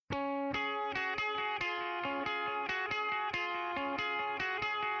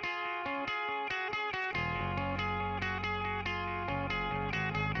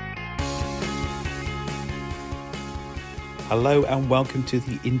Hello and welcome to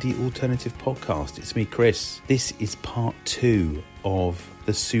the Indie Alternative Podcast. It's me, Chris. This is part 2 of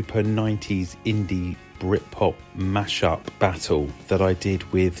the Super 90s Indie Britpop mashup battle that I did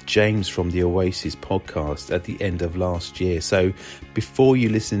with James from the Oasis podcast at the end of last year. So before you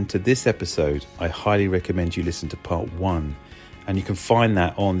listen to this episode, I highly recommend you listen to part 1. And you can find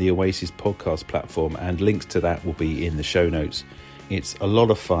that on the Oasis podcast platform, and links to that will be in the show notes. It's a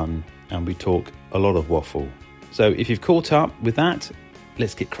lot of fun and we talk a lot of waffle. So if you've caught up with that,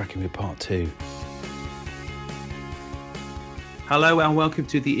 let's get cracking with part 2. Hello and welcome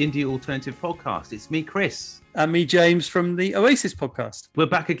to the Indie Alternative Podcast. It's me, Chris. And me, James, from the Oasis podcast. We're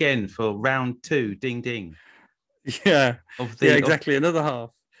back again for round 2, ding ding. Yeah, exactly, another half.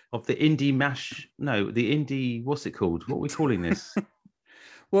 Of the indie mash, no, the indie, what's it called? What are we calling this?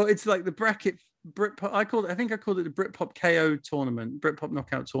 Well, it's like the bracket Britpop. I think I called it the Britpop KO tournament, Britpop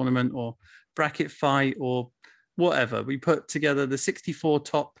knockout tournament, or bracket fight, or whatever. We put together the 64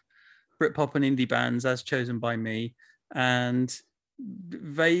 top Britpop and indie bands as chosen by me, and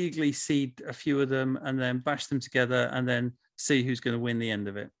vaguely seed a few of them, and then bash them together, and then see who's going to win the end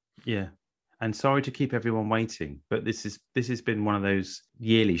of it. Yeah. And sorry to keep everyone waiting, but this has been one of those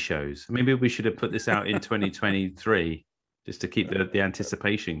yearly shows. Maybe we should have put this out in 2023 just to keep the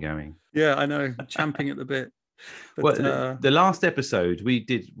anticipation going. Yeah, I know, champing at the bit. But, well, the last episode we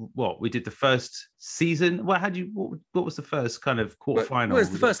did what? We did the first season. Well, what was the first kind of quarterfinal? Well, it's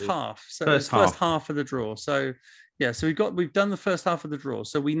the first half. So first half of the draw. So yeah, so we've done the first half of the draw.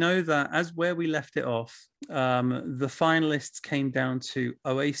 So we know that as where we left it off, the finalists came down to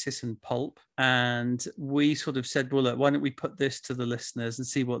Oasis and Pulp, and we sort of said, well, look, why don't we put this to the listeners and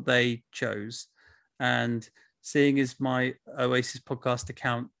see what they chose? And seeing as my Oasis podcast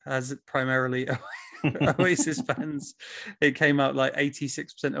account has primarily Oasis fans, it came out like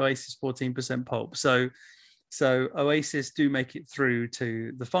 86% Oasis, 14% Pulp. So Oasis do make it through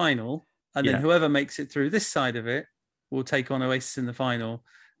to the final, and then whoever makes it through this side of it will take on Oasis in the final,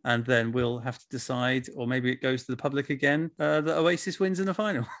 and then we'll have to decide, or maybe it goes to the public again, that Oasis wins in the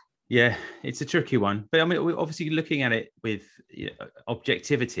final. Yeah, it's a tricky one. But I mean, we're obviously looking at it with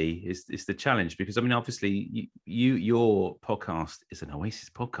objectivity is the challenge, because I mean, obviously your podcast is an Oasis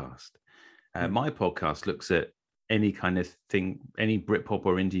podcast. My podcast looks at any kind of thing, any Britpop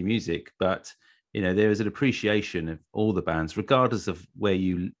or indie music, but there is an appreciation of all the bands, regardless of where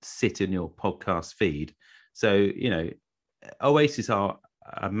you sit in your podcast feed. So, Oasis are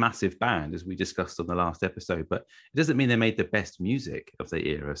a massive band, as we discussed on the last episode, but it doesn't mean they made the best music of the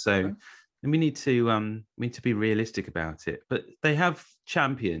era. So we need to be realistic about it. But they have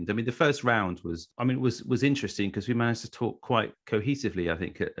championed. I mean, the first round was interesting because we managed to talk quite cohesively, I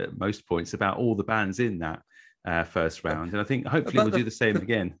think, at most points about all the bands in that first round. And I think hopefully we'll do the same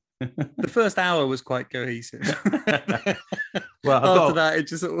again. The first hour was quite cohesive. Well, after that, it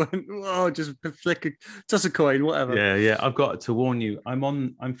just went, just flick toss a coin, whatever. Yeah. I've got to warn you.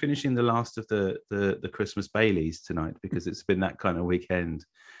 I'm finishing the last of the Christmas Baileys tonight because it's been that kind of weekend.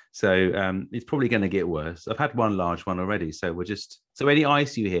 So it's probably going to get worse. I've had one large one already, so so any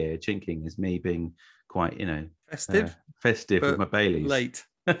ice you hear chinking is me being quite festive with my Baileys. Late.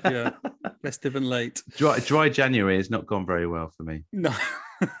 Yeah, festive and late. Dry January has not gone very well for me. No.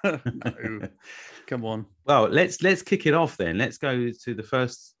 No. Come on. Well, let's kick it off then. Let's go to the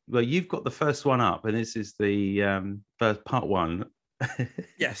first. Well, you've got the first one up, and this is the first part 1.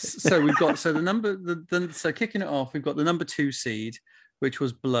 Yes. So we've got so kicking it off, we've got the number 2 seed, which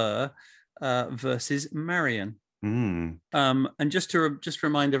was Blur versus Marion. And just to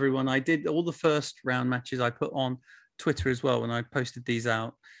remind everyone, I did all the first round matches I put on Twitter as well when I posted these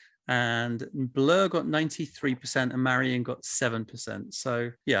out, and Blur got 93% and Marion got 7%.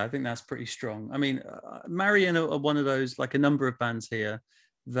 So yeah, I think that's pretty strong. I mean, Marion are one of those, like a number of bands here,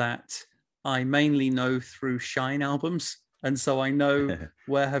 that I mainly know through Shine albums, and so I know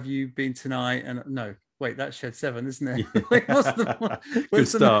Where Have You Been Tonight, and no, wait, that's Shed 7, isn't it? Wait, what's the one? Good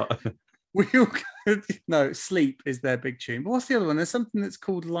start. No, Sleep is their big tune. But what's the other one? There's something that's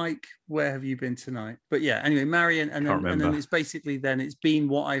called like Where Have You Been Tonight? But yeah, anyway, Marion, and then it's basically it's been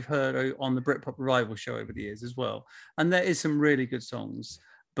what I've heard on the Britpop Revival show over the years as well. And there is some really good songs,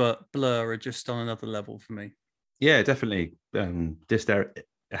 but Blur are just on another level for me. Yeah, definitely. Just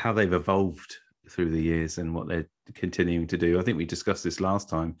how they've evolved through the years and what they're continuing to do. I think we discussed this last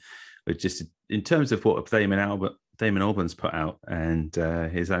time, but just in terms of what Damon Albarn's put out, and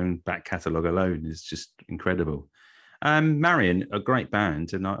his own back catalogue alone is just incredible. Marion, a great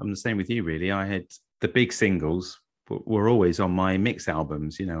band, and I'm the same with you, really. I had the big singles were always on my mix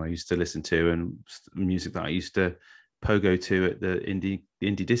albums, I used to listen to, and music that I used to pogo to at the indie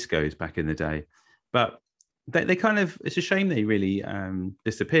discos back in the day. But they kind of, it's a shame they really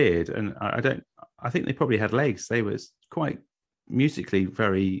disappeared, and I think they probably had legs. They were quite musically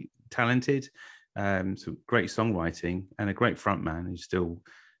very talented, some great songwriting, and a great frontman who's still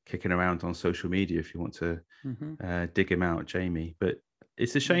kicking around on social media if you want to dig him out, Jamie. But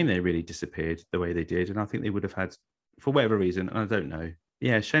it's a shame they really disappeared the way they did, and I think they would have had, for whatever reason, I don't know.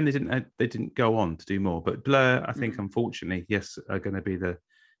 Yeah, shame they didn't go on to do more. But Blur, I think, unfortunately, yes, are going to be the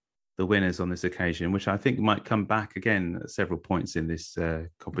winners on this occasion, which I think might come back again at several points in this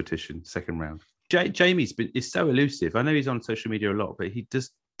competition, second round. Jamie's is so elusive. I know he's on social media a lot, but he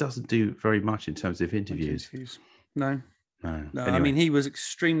doesn't do very much in terms of interviews. No. Anyway. I mean, he was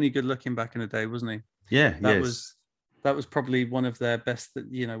extremely good looking back in the day, wasn't he? Yeah, that was probably one of their best.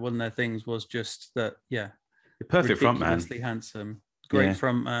 One of their things was just that. Yeah, the perfect frontman, ridiculously handsome, great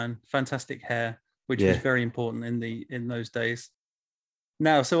frontman, fantastic hair, which was very important in those days.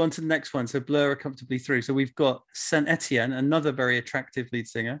 Now, so on to the next one. So Blur are comfortably through. So we've got Saint Etienne, another very attractive lead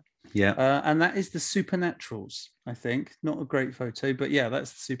singer. Yeah. And that is the Supernaturals, I think. Not a great photo, but yeah,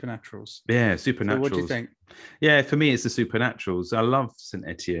 that's the Supernaturals. Yeah, Supernaturals. So what do you think? Yeah, for me, it's the Supernaturals. I love Saint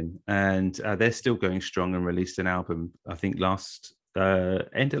Etienne, and they're still going strong and released an album, I think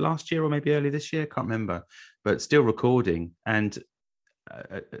end of last year or maybe early this year, can't remember, but still recording, and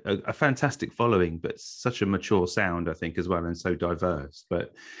a fantastic following, but such a mature sound, I think, as well, and so diverse.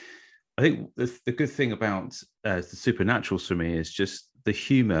 But I think the good thing about the Supernaturals for me is just the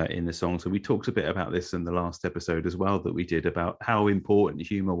humor in the song. So we talked a bit about this in the last episode as well, that we did, about how important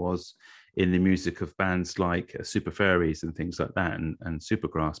humor was in the music of bands like Super Furries and things like that, and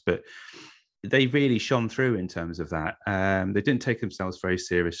Supergrass. But they really shone through in terms of that. They didn't take themselves very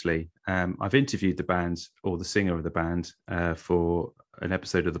seriously. I've interviewed the band, or the singer of the band, for an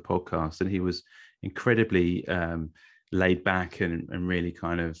episode of the podcast, and he was incredibly laid back and really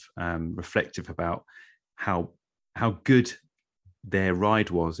kind of reflective about how good their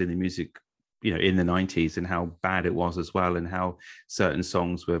ride was in the music, in the 90s, and how bad it was as well, and how certain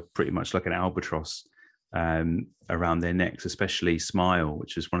songs were pretty much like an albatross around their necks, especially Smile,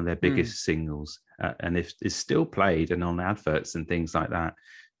 which was one of their biggest singles, and it's still played and on adverts and things like that.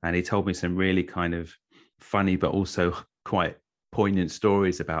 And he told me some really kind of funny but also quite poignant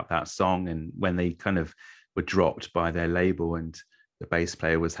stories about that song, and when they kind of were dropped by their label, and the bass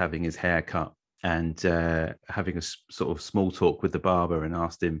player was having his hair cut and having a sort of small talk with the barber, and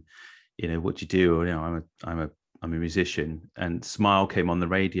asked him, what do you do? I'm a musician. And Smile came on the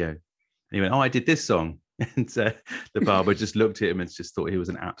radio, and he went, I did this song. And the barber just looked at him and just thought he was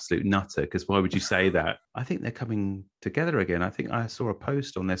an absolute nutter, because why would you say that? I think they're coming together again. I think I saw a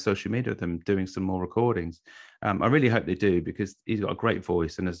post on their social media of them doing some more recordings. I really hope they do, because he's got a great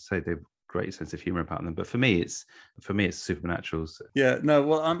voice, and as I say, they've great sense of humor about them. But for me it's Supernaturals. Yeah, no,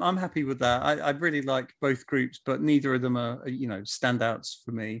 well, I'm happy with that. I really like both groups, but neither of them are standouts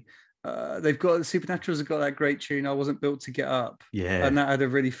for me. They've got, the Supernaturals have got that great tune, I Wasn't Built to Get Up, and that had a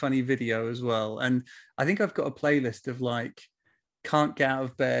really funny video as well. And I think I've got a playlist of like Can't Get Out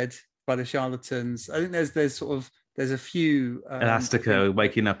of Bed by the Charlatans. I think there's a few Elastica,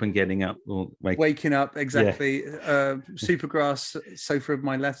 Waking Up and Getting Up, or Waking Up, exactly. Supergrass, Sofa of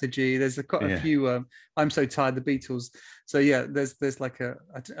My Lethargy. There's quite a few. I'm So Tired, the Beatles. So yeah, there's like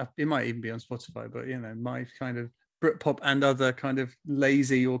it might even be on Spotify, but my kind of Britpop and other kind of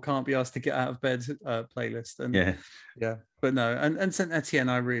lazy or can't be asked to get out of bed playlist. And but no, and Saint Etienne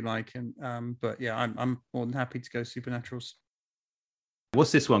I really like, and but yeah, I'm more than happy to go Supernaturals.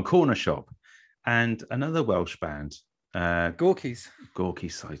 What's this one? Corner Shop. And another Welsh band, Gorky's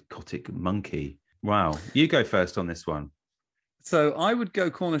Psychotic Monkey. Wow, you go first on this one. So I would go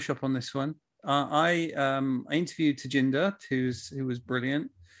Corner Shop on this one. I interviewed Tajinder, who was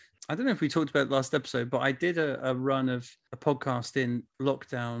brilliant. I don't know if we talked about it last episode, but I did a run of a podcast in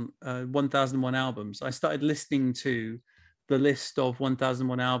lockdown, 1001 albums. I started listening to the list of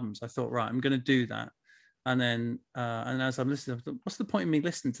 1001 albums. I thought, right, I'm going to do that, and then and as I'm listening, I thought, what's the point of me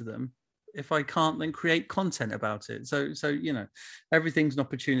listening to them if I can't then create content about it? So everything's an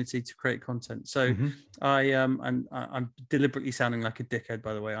opportunity to create content. So I'm deliberately sounding like a dickhead,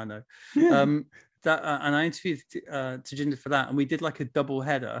 by the way, I know. And I interviewed Tajinder for that, and we did like a double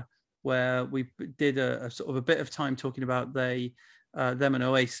header where we did a sort of a bit of time talking about them and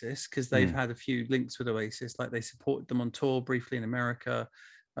Oasis, because they've had a few links with Oasis, like they supported them on tour briefly in America.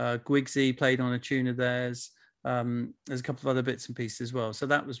 Gwigsy played on a tune of theirs. There's a couple of other bits and pieces as well, so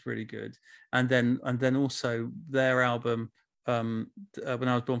that was really good. And then also their album When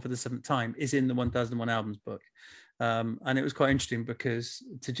I Was Born for the Seventh Time is in the 1001 albums book, and it was quite interesting because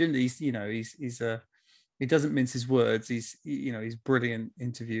Tajinder, He doesn't mince his words. He's brilliant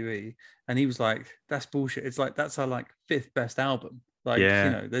interviewee, and he was like, "That's bullshit. It's like that's our like 5th best album. Like,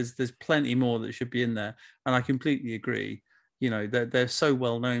 there's plenty more that should be in there." And I completely agree. They're so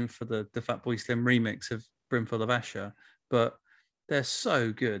well known for the Fatboy Slim remix of Brimful of Asher, but they're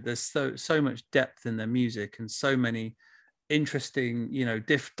so good. There's so much depth in their music and so many interesting,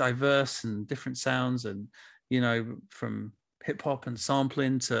 diverse and different sounds, and from hip hop and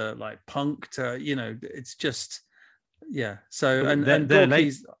sampling to like punk to it's just So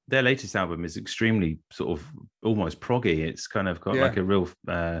their latest album is extremely sort of almost proggy. It's kind of got like a real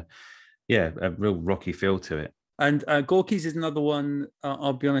a real rocky feel to it. And Gorky's is another one.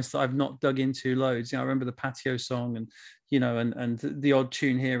 I'll be honest, I've not dug into loads. I remember the Patio song, and and the odd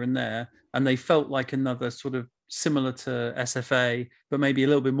tune here and there, and they felt like another sort of similar to SFA, but maybe a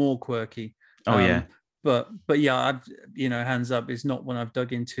little bit more quirky. But yeah, Hands Up is not one I've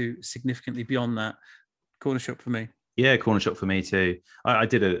dug into significantly beyond that. Corner Shop for me. Yeah, Corner Shop for me too. I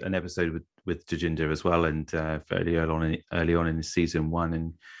did an episode with Jajinder as well, and fairly early on in season 1,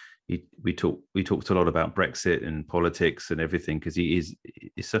 and we talked a lot about Brexit and politics and everything, because he's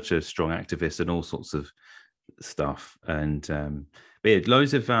such a strong activist and all sorts of stuff. And but yeah,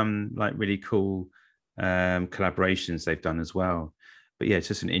 loads of like really cool collaborations they've done as well. But yeah, it's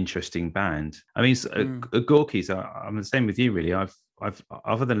just an interesting band. I mean, Gorky's, I'm the same with you, really. I've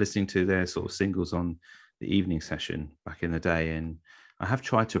other than listening to their sort of singles on the evening session back in the day, and I have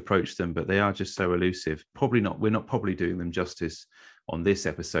tried to approach them, but they are just so elusive. We're not probably doing them justice on this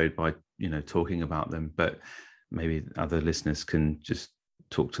episode by talking about them, but maybe other listeners can just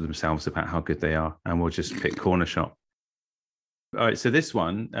talk to themselves about how good they are, and we'll just pick Corner Shop. All right, so this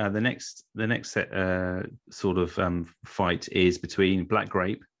one, the next sort of fight is between Black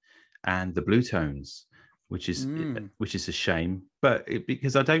Grape and the Bluetones, which is a shame, but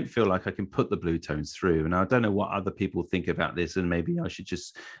because I don't feel like I can put the Bluetones through, and I don't know what other people think about this, and maybe I should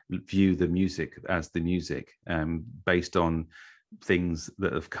just view the music as the music, based on things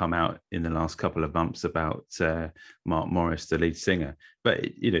that have come out in the last couple of months about Mark Morris, the lead singer. But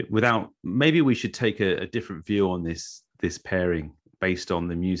maybe we should take a different view on this pairing based on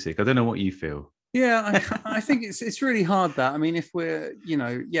the music. I don't know what you feel. Yeah, I think it's really hard that. I mean, if we're,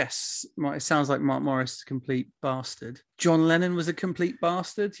 yes, it sounds like Mark Morris is a complete bastard. John Lennon was a complete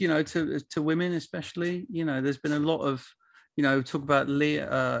bastard, to women especially. There's been a lot of, talk about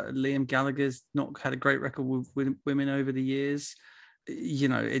Liam Gallagher's not had a great record with women over the years.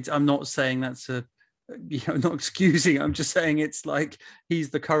 I'm not saying that's not excusing. I'm just saying it's like he's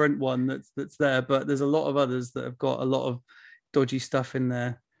the current one that's there, but there's a lot of others that have got a lot of dodgy stuff in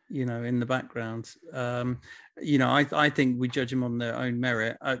there, in the background. I think we judge them on their own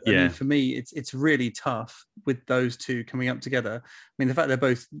merit. I mean, for me, it's really tough with those two coming up together. I mean, the fact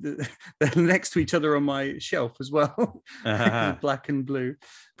they're next to each other on my shelf as well, Black and Blue,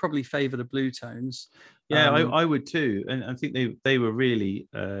 probably favour the Bluetones. Yeah, I would too, and I think they were really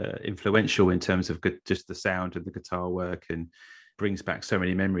influential in terms of just the sound and the guitar work, and brings back so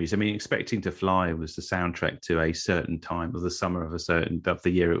many memories. I mean, Expecting to Fly was the soundtrack to a certain time of the summer of the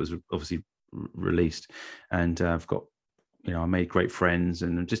year it was obviously released, and I've got, I made great friends,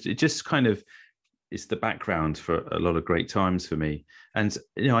 and it just kind of, it's the background for a lot of great times for me. And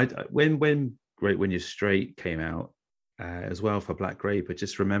when Great When You're Straight came out as well for Black Grape, I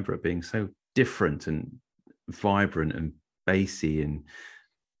just remember it being so different and vibrant and bassy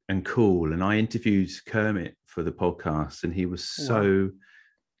and cool. And I interviewed Kermit for the podcast, and he was so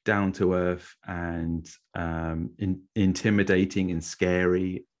down to earth and intimidating and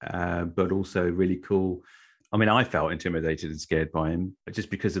scary, but also really cool. I mean, I felt intimidated and scared by him just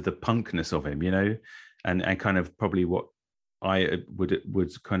because of the punkness of him, and kind of probably what I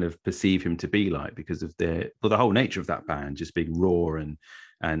would kind of perceive him to be like, because of the whole nature of that band just being raw and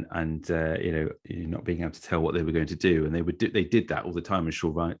not being able to tell what they were going to do, and they did that all the time. And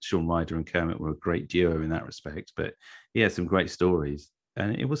Shaun Ryder and Kermit were a great duo in that respect. But he had some great stories,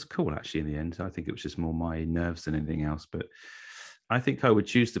 and it was cool actually in the end. I think it was just more my nerves than anything else, but I think I would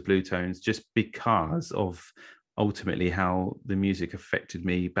choose the Bluetones just because of ultimately how the music affected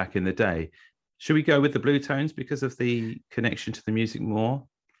me back in the day. Should we go with the Bluetones because of the connection to the music more?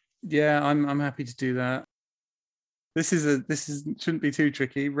 Yeah, I'm happy to do that. This shouldn't be too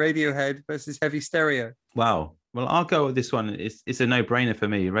tricky. Radiohead versus Heavy Stereo. Wow. Well, I'll go with this one. It's a no-brainer for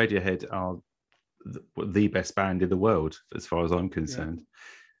me. Radiohead are the best band in the world, as far as I'm concerned.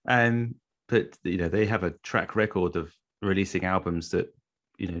 Yeah. But they have a track record of releasing albums that,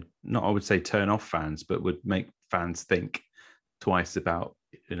 not, I would say, turn off fans, but would make fans think twice about,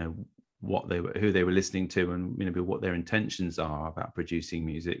 who they were listening to, and what their intentions are about producing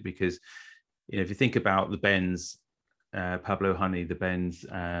music. Because if you think about the Bends, Pablo Honey, the Bends,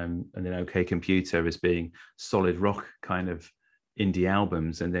 and then OK Computer as being solid rock kind of indie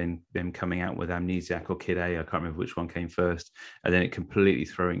albums, and then them coming out with Amnesiac or Kid A, I can't remember which one came first, and then it completely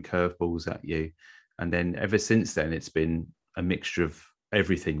throwing curveballs at you. And then ever since then, it's been a mixture of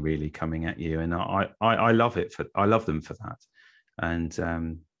everything really coming at you. And I love it. I love them for that.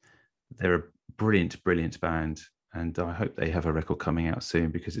 And they're a brilliant, brilliant band. And I hope they have a record coming out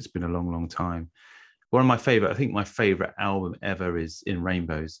soon, because it's been a long, long time. One of my favorite, I think my favorite album ever is In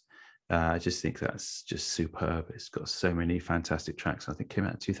Rainbows. I just think that's just superb. It's got so many fantastic tracks. I think it came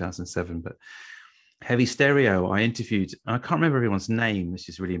out in 2007, but Heavy Stereo, I interviewed, I can't remember everyone's name. This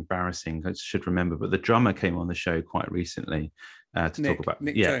is really embarrassing. I should remember, but the drummer came on the show quite recently to talk about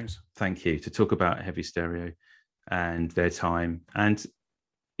Nick Jones. Thank you. To talk about Heavy Stereo and their time. And,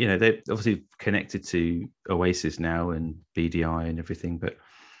 they're obviously connected to Oasis now and BDI and everything, but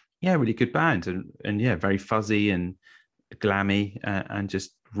yeah, really good band. And yeah, very fuzzy and glammy and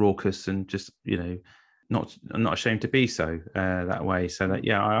just raucous and just, not ashamed to be so that way. So that,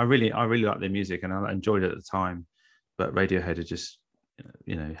 yeah, I really like their music and I enjoyed it at the time, but Radiohead are just,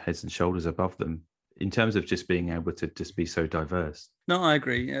 heads and shoulders above them in terms of just being able to just be so diverse. No, I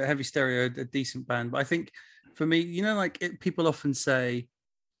agree. Heavy Stereo, a decent band, but I think for me, people often say,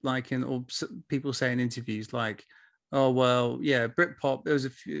 or people say in interviews, like, oh well, yeah, Britpop, there was a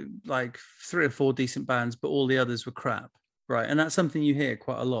few, like 3 or 4 decent bands, but all the others were crap, right? And that's something you hear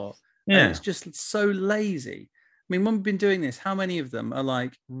quite a lot. Yeah, and it's just so lazy. I mean, when we've been doing this, how many of them are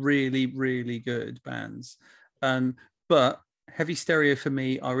like really, really good bands? But Heavy Stereo for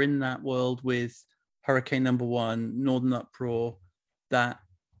me are in that world with Hurricane Number One, Northern Uproar. That,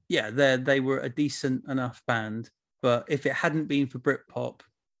 yeah, they were a decent enough band. But if it hadn't been for Britpop,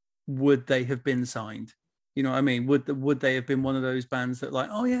 would they have been signed? You know what I mean? Would they have been one of those bands that, like,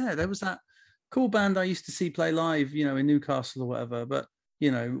 oh yeah, there was that cool band I used to see play live, in Newcastle or whatever, but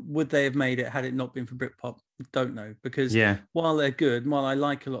would they have made it had it not been for Britpop? Don't know, because while they're good, while I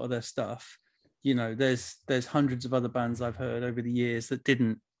like a lot of their stuff, there's hundreds of other bands I've heard over the years that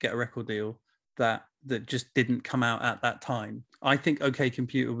didn't get a record deal, that just didn't come out at that time. I think OK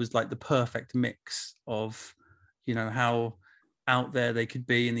Computer was like the perfect mix of, how out there they could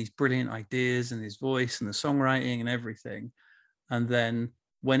be, and these brilliant ideas and his voice and the songwriting and everything. And then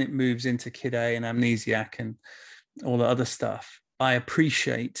when it moves into Kid A and Amnesiac and all the other stuff, I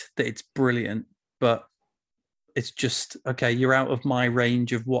appreciate that it's brilliant, but it's just, okay, you're out of my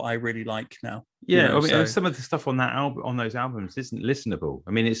range of what I really like now. Yeah, some of the stuff on that album, on those albums, isn't listenable.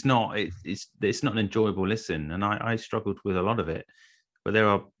 I mean, it's not an enjoyable listen, and I struggled with a lot of it. But there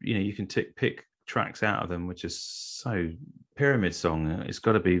are, you can pick tracks out of them, which is so. Pyramid Song, it's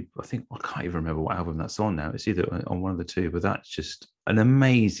got to be, I can't even remember what album that's on now. It's either on one of the two, but that's just an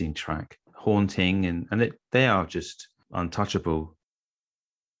amazing track, haunting, and they are just untouchable.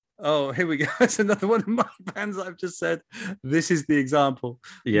 Oh, here we go. It's another one of my bands I've just said. This is the example.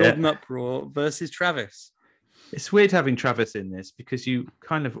 Yeah. Northern Uproar versus Travis. It's weird having Travis in this, because you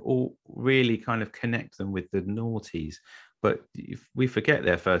kind of all really kind of connect them with the noughties. But if we forget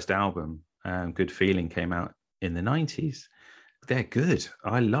their first album, Good Feeling, came out in the 90s. They're good.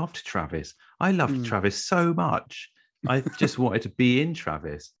 I loved Travis. I loved Travis so much. I just wanted to be in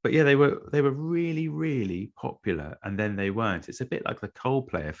Travis. But yeah, they were really, really popular, and then they weren't. It's a bit like the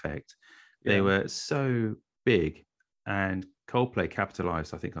Coldplay effect. They were so big, and Coldplay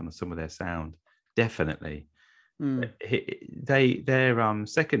capitalized, I think, on some of their sound. Definitely. Their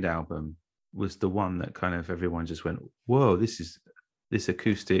second album was the one that kind of everyone just went, whoa, this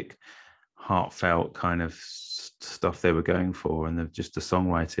acoustic, heartfelt kind of stuff they were going for, and just the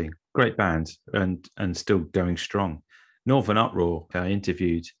songwriting. Great band, and still going strong. Northern Uproar, I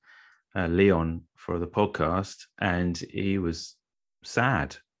interviewed Leon for the podcast, and he was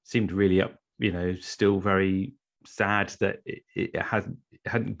sad, seemed really up, still very sad that it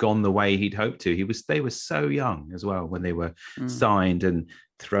hadn't gone the way he'd hoped to. They were so young as well when they were signed and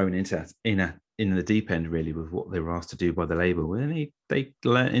thrown in the deep end, really, with what they were asked to do by the label. And they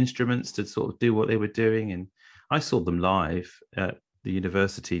learned instruments to sort of do what they were doing. And I saw them live at the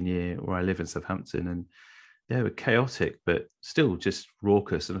university near where I live in Southampton, and they were chaotic, but still just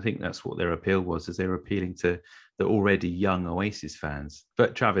raucous. And I think that's what their appeal was, is they were appealing to the already young Oasis fans.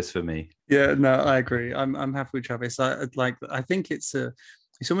 But Travis for me. Yeah, no, I agree. I'm happy with Travis. I think it's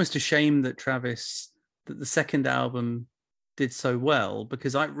almost a shame that the second album did so well,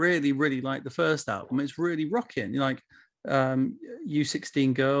 because I really, really like the first album. It's really rocking,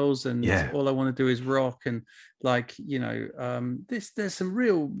 U16 Girls and All I Want to Do Is Rock, and there's some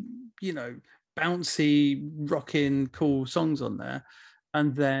real bouncy, rocking, cool songs on there.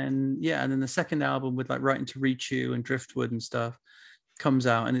 And then the second album with like Writing to Reach You and Driftwood and stuff comes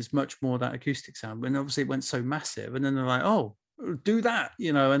out, and it's much more that acoustic sound. And obviously it went so massive, and then they're like, oh, do that,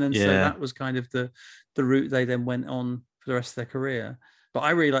 and then so that was kind of the route they then went on for the rest of their career. But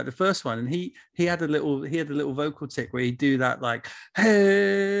I really like the first one, and he had a little vocal tick where he'd do that like,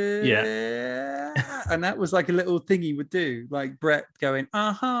 hey, and that was like a little thing he would do, like Brett going,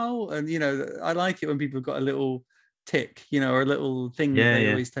 uh-huh, and I like it when people have got a little tick, or a little thing that they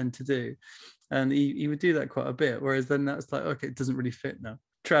always tend to do, and he would do that quite a bit. Whereas then that's like, okay, it doesn't really fit now.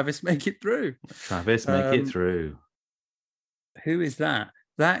 Travis, make it through. Travis, make it through. Who is that?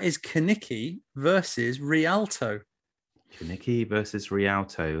 That is Kenickie versus Rialto. Kenickie versus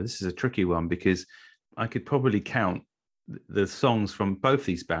Rialto. This is a tricky one because I could probably count the songs from both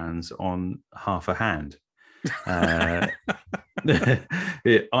these bands on half a hand. I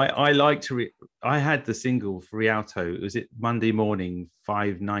had the single for Rialto. Was it Monday Morning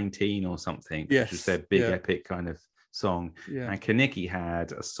 519 or something? Yes. Which was their big epic kind of song. Yeah. And Kenickie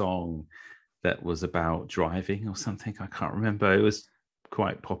had a song that was about driving or something. I can't remember. It was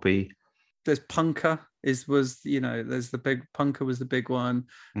quite poppy. There's Punker there's the big Punker was the big one.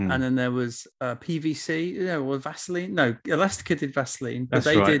 And then there was PVC, or Vaseline. No, Elastica did Vaseline, but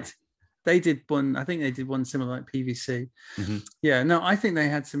they did one. I think they did one similar like PVC. Mm-hmm. Yeah, no, I think they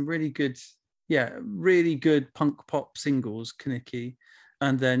had some really good punk pop singles, Kenickie.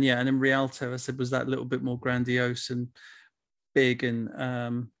 And then Rialto, I said, was that little bit more grandiose and big, and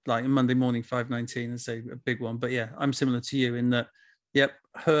like Monday Morning 519, and say a big one. But yeah, I'm similar to you in that. Yep,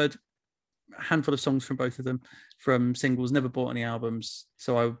 heard a handful of songs from both of them, from singles. Never bought any albums,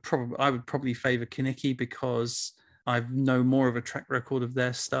 so I would probably favor Kenickie because I know more of a track record of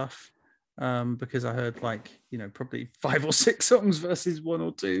their stuff. Because I heard probably 5 or 6 songs versus 1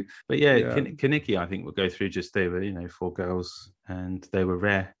 or 2. But Kenickie, I think, will go through they were 4 girls, and they were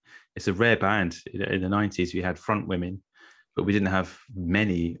rare. It's a rare band. In the 90s, we had front women, but we didn't have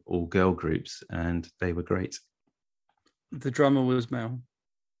many all-girl groups, and they were great. The drummer was male.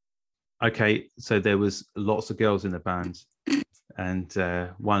 Okay, so there was lots of girls in the band, and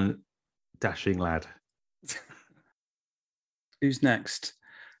one dashing lad. Who's next?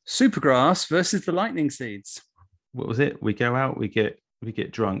 Supergrass versus the Lightning Seeds. What was it? We go out, we get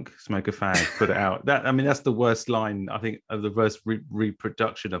drunk, smoke a fag, put it out. That's the worst line, I think, of the worst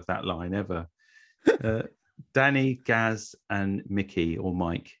reproduction of that line ever. Danny, Gaz, and Mickey, or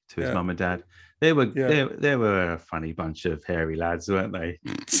Mike to his mum and dad. They were a funny bunch of hairy lads, weren't they?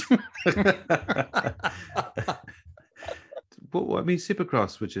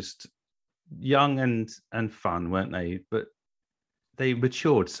 Supergrass were just young and fun, weren't they? But they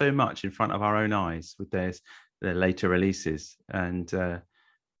matured so much in front of our own eyes with their later releases, and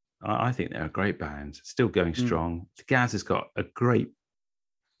I think they're a great band, still going strong. Gaz has got a great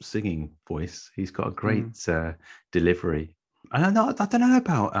singing voice. He's got a great delivery. I don't know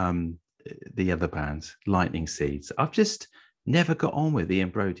about the other bands, Lightning Seeds. I've just never got on with Ian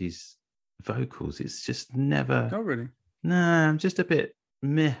Brody's vocals. It's just never. Oh, really? No, I'm just a bit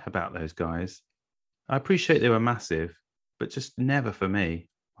meh about those guys. I appreciate they were massive, but just never for me,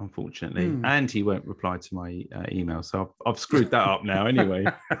 unfortunately. And he won't reply to my email, so I've screwed that up now anyway.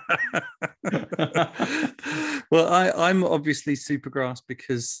 Well, I'm obviously Supergrass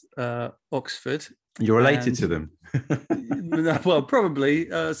because Oxford. You're related to them. Well,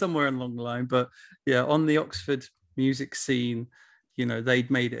 probably somewhere along the line, but yeah, on the Oxford music scene, they'd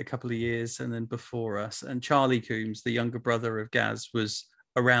made it a couple of years and then before us. And Charlie Coombs, the younger brother of Gaz, was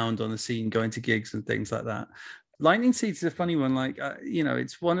around on the scene, going to gigs and things like that. Lightning Seeds is a funny one.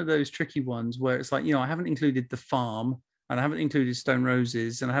 It's one of those tricky ones where it's like, I haven't included The Farm, and I haven't included Stone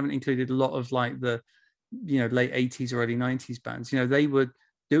Roses, and I haven't included a lot of like the, late 80s or early 90s bands. They were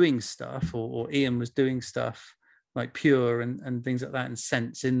doing stuff, or Ian was doing stuff like Pure and things like that, and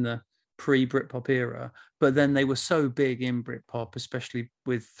Sense in the pre-Britpop era. But then they were so big in Britpop, especially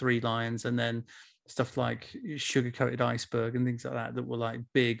with Three Lions, and then stuff like Sugar Coated Iceberg and things like that were like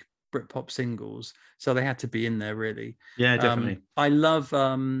big Britpop singles, so they had to be in there, really. Yeah, definitely. I love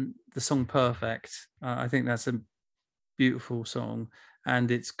the song Perfect. I think that's a beautiful song, and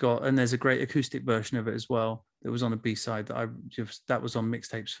there's a great acoustic version of it as well that was on a B-side that was on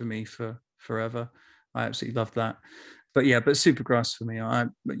mixtapes for me for forever. I absolutely loved that. But Supergrass for me,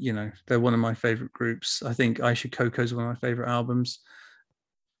 they're one of my favorite groups. I think I Should Coco is one of my favorite albums.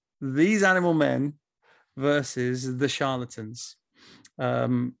 These Animal Men versus the Charlatans.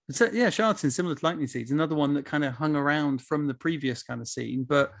 Charlatans, similar to Lightning Seeds, another one that kind of hung around from the previous kind of scene,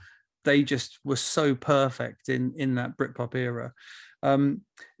 but they just were so perfect in that Britpop era.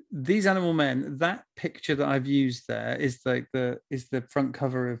 These Animal Men, that picture that I've used there is the front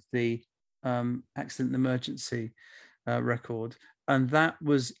cover of the Accident and Emergency record, and that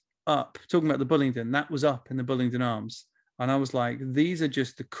was up. Talking about the Bullingdon, that was up in the Bullingdon Arms, and I was like, these are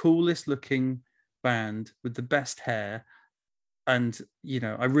just the coolest looking band with the best hair, and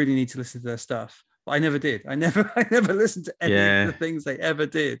I really need to listen to their stuff. But I never did. I never listened to any of the things they ever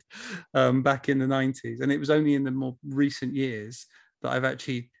did back in the 90s, and it was only in the more recent years that I've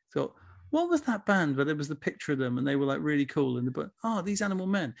actually thought, what was that band where there was the picture of them and they were like really cool in the book? Oh, these Animal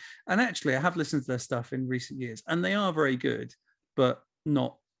Men. And actually, I have listened to their stuff in recent years, and they are very good, but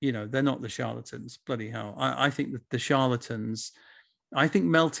not, they're not the Charlatans. Bloody hell. I think that the Charlatans, I think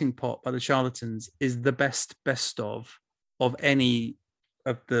Melting Pot by the Charlatans is the best of any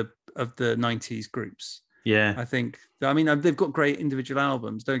of the 90s groups. Yeah. They've got great individual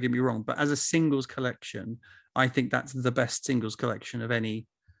albums, don't get me wrong, but as a singles collection, I think that's the best singles collection of any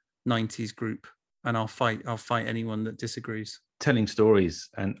 90s group, and I'll fight anyone that disagrees. Telling stories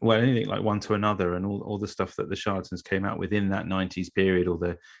and anything like One to Another and all the stuff that the Charlatans came out with in that 90s period, or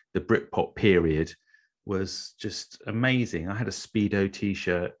the Britpop period, was just amazing. I had a Speedo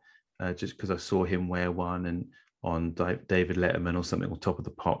t-shirt just because I saw him wear one, and on David Letterman or something on Top of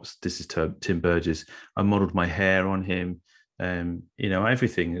the Pops, this is Tim Burgess. I modeled my hair on him.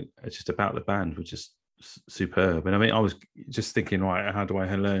 Everything just about the band was just superb. And I was just thinking, right, how do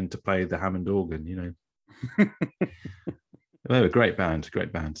I learn to play the Hammond organ? They were a great band.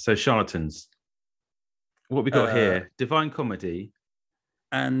 So Charlatans. What we got here? Divine Comedy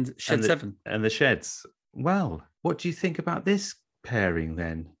and Shed 7 and the Sheds. Well, what do you think about this pairing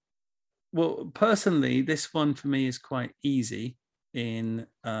then? Well, personally, this one for me is quite easy in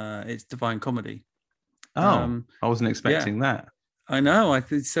its Divine Comedy. Oh, I wasn't expecting that. I know.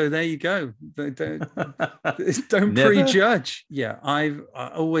 So. There you go. Don't prejudge. Yeah, I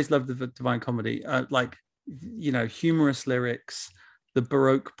always loved the Divine Comedy. Humorous lyrics, the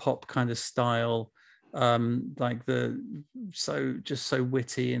Baroque pop kind of style, so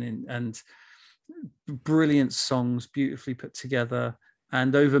witty and brilliant songs, beautifully put together.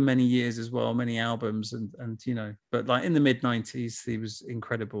 And over many years as well, many albums, but like in the mid-90s, he was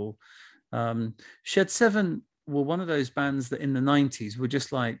incredible. Shed 7 were one of those bands that in the 90s were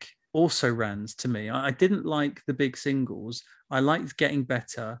just like also-rans to me. I didn't like the big singles. I liked Getting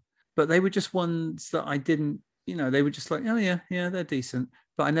Better, but they were just ones that I didn't, they were just like, oh yeah, they're decent.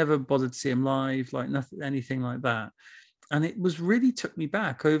 But I never bothered to see them live, like nothing, anything like that. And it was really took me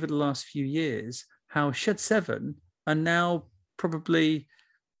back over the last few years how Shed 7 are now probably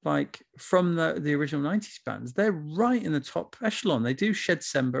like from the original 90s bands, they're right in the top echelon. They do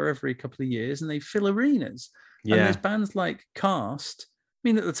Shedsember every couple of years and they fill arenas. Yeah. And there's bands like Cast.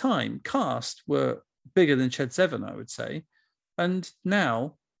 At the time, Cast were bigger than Shed 7, I would say. And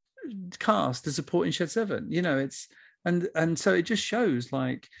now Cast is supporting Shed 7. It's and so it just shows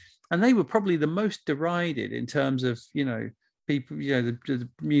like, and they were probably the most derided in terms of, people, the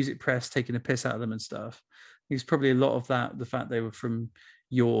music press taking a piss out of them and stuff. There's probably a lot of that, the fact they were from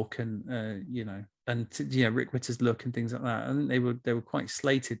York and Rick Witter's look and things like that. I think they were quite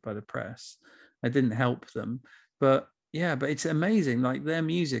slated by the press. It didn't help them, but it's amazing. Like their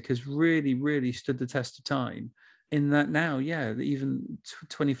music has really, really stood the test of time. In that now, even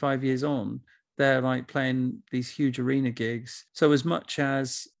 25 years on, they're like playing these huge arena gigs. So as much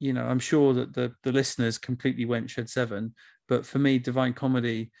as I'm sure that the listeners completely went Shed 7, but for me, Divine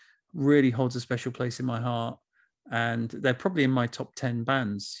Comedy really holds a special place in my heart, and they're probably in my top 10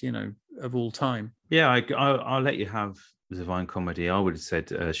 bands of all time. I'll let you have Divine Comedy. I would have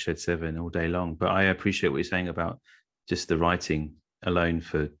said Shed 7 all day long, but I appreciate what you're saying about just the writing alone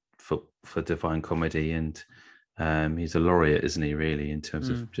for Divine Comedy, and he's a laureate, isn't he, really, in terms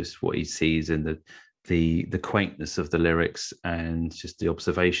of just what he sees and the quaintness of the lyrics and just the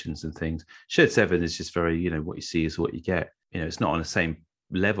observations and things. Shed 7 is just very, what you see is what you get. It's not on the same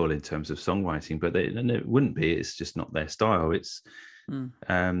level in terms of songwriting, but it wouldn't be. It's just not their style. It's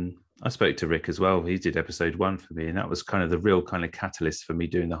I spoke to Rick as well. He did episode 1 for me, and that was kind of the real kind of catalyst for me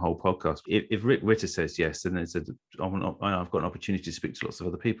doing the whole podcast. If Rick Witter says yes, then I've got an opportunity to speak to lots of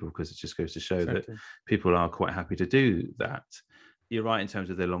other people, because it just goes to show that people are quite happy to do that. You're right in terms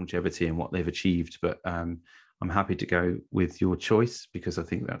of their longevity and what they've achieved, but I'm happy to go with your choice because I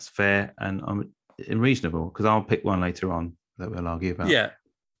think that's fair and reasonable, because I'll pick one later on that we'll argue about. Yeah.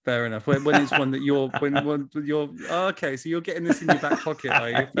 Fair enough. When it's one that you're okay, so you're getting this in your back pocket, are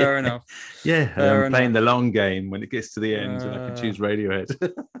you? Fair enough. Yeah, I'm playing the long game when it gets to the end, and I can choose Radiohead.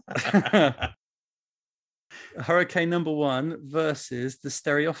 Hurricane Number 1 versus the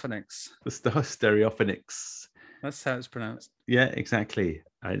Stereophonics. The Stereophonics. That's how it's pronounced. Yeah, exactly.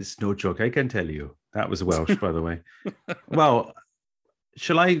 It's no joke, I can tell you. That was Welsh, by the way. Well,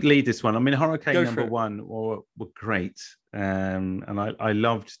 shall I lead this one? I mean, Hurricane number one were great. And I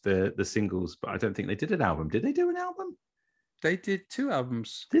loved the singles, but I don't think they did an album. Did they do an album? They did 2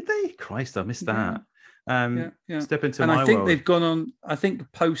 albums. Did they? Christ, I missed that. Step into and my I think world. They've gone on, I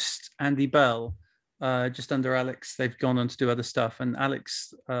think post Andy Bell, just under Alex, they've gone on to do other stuff. And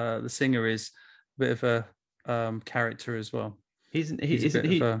Alex, the singer, is a bit of a character as well. Isn't he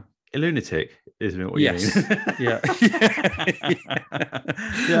a lunatic? Isn't it? What yes. You mean? Yeah.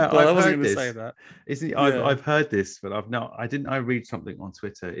 Yeah. Well, I wasn't going to say that. Isn't he? I've heard this, but I've not. I didn't. I read something on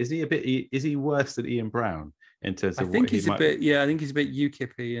Twitter. Isn't he a bit? Is he worse than Ian Brown in terms of? I think he's a bit. Yeah, I think he's a bit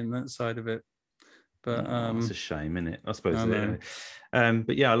UKIP-y in that side of it. But it's a shame, isn't it? I suppose.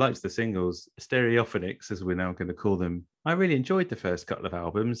 But yeah, I liked the singles. Stereophonics, as we're now going to call them. I really enjoyed the first couple of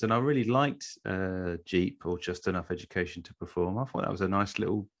albums, and I really liked Jeep or Just Enough Education to Perform. I thought that was a nice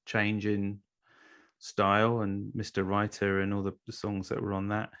little change in style, and Mr. Writer and all the songs that were on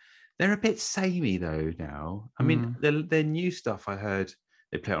that. They're a bit samey though now. I mean, their new stuff I heard,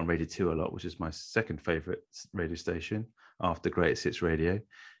 they play it on Radio 2 a lot, which is my second favourite radio station after Greatest Hits Radio,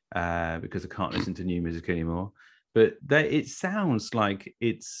 because I can't listen to new music anymore. But it sounds like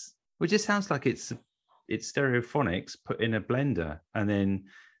it's Stereophonics put in a blender and then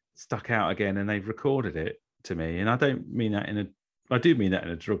stuck out again, and they've recorded it to me. And I don't mean that I do mean that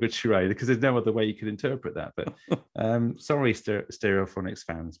in a derogatory way, because there's no other way you could interpret that. But sorry, Stereophonics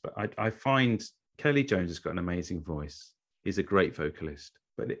fans, but I find Kelly Jones has got an amazing voice. He's a great vocalist,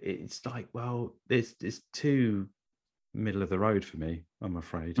 but it's like, well, it's too middle of the road for me, I'm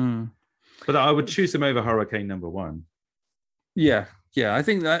afraid. But I would choose him over Hurricane number one. Yeah. I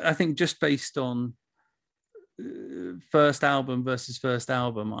think just based on first album versus first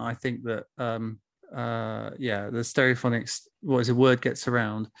album, I think that the Stereophonics, word gets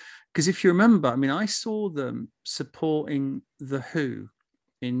around, because if you remember, I mean, I saw them supporting The Who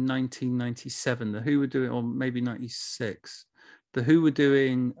in 1997. The Who were doing, or maybe 96, The Who were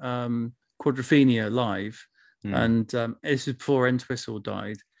doing Quadrophenia live, and this was before Entwistle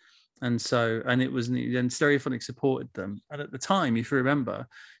died. And Stereophonics supported them. And at the time, if you remember,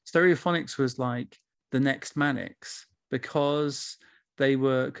 Stereophonics was like the next Manics, because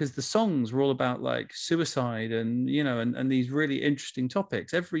the songs were all about like suicide and, and these really interesting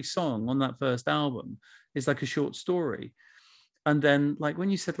topics. Every song on that first album is like a short story. And then like when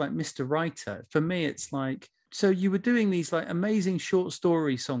you said like Mr. Writer, for me, it's like, so you were doing these like amazing short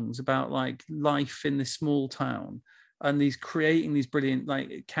story songs about like life in this small town, and creating these brilliant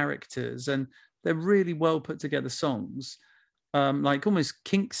like characters, and they're really well put together songs, like almost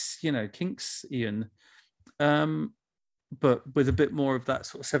Kinks-ian, but with a bit more of that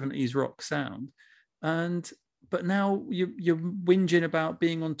sort of 70s rock sound. But now you're whinging about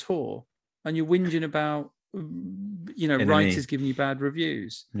being on tour, and you're whinging about writers giving you bad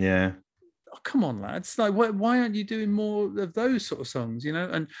reviews. Yeah. Oh, come on, lads! Like, why aren't you doing more of those sort of songs?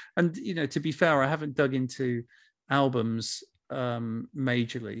 And to be fair, I haven't dug into albums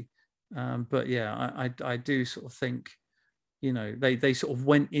majorly, but yeah, I do sort of think, they sort of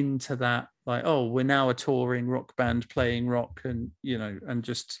went into that like, oh, we're now a touring rock band playing rock, and and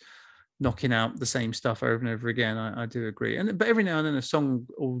just knocking out the same stuff over and over again. I do agree, but every now and then a song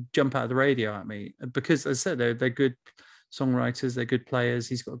will jump out of the radio at me, because as I said, they're good songwriters, they're good players.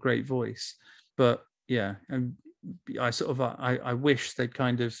 He's got a great voice, but yeah, and I wish they'd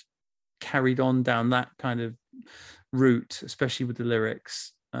kind of carried on down that kind of route, especially with the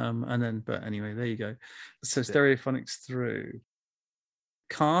lyrics. But anyway, there you go. So Stereophonics through.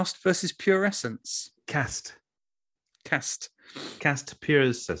 Cast versus Pure Essence. Cast Pure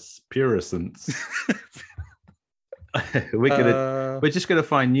Essence. We're just gonna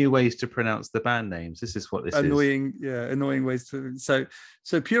find new ways to pronounce the band names. This is what this is. Annoying ways to.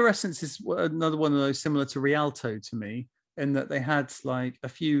 So Pure Essence is another one of those similar to Rialto to me, in that they had like a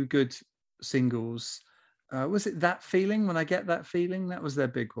few good singles. Was it That Feeling? When I Get That Feeling, that was their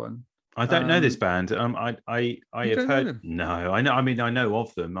big one. I don't know this band. I have heard. No, I know. I mean, I know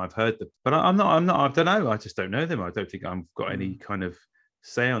of them. I've heard them, but I'm not. I don't know. I just don't know them. I don't think I've got any kind of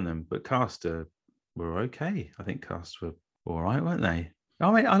say on them. But Cast were okay. I think Cast were all right, weren't they?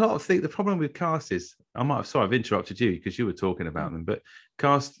 I mean, the problem with Cast is, I've interrupted you because you were talking about them, but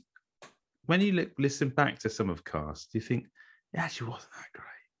Cast, when you listen back to some of Cast, you think it actually wasn't that great.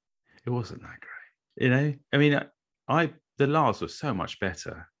 It wasn't that great. I mean, the Lars was so much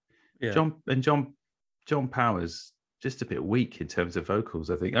better. Yeah. John Powers just a bit weak in terms of vocals,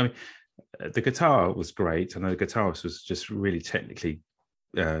 I think. I mean, the guitar was great. I know the guitarist was just really technically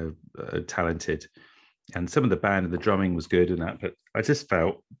talented, and some of the band and the drumming was good and that, but I just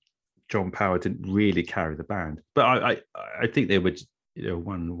felt John Power didn't really carry the band. But I think they were,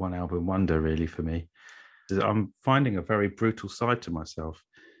 one album wonder really for me. I'm finding a very brutal side to myself.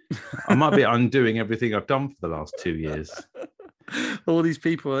 I might be undoing everything I've done for the last 2 years. All these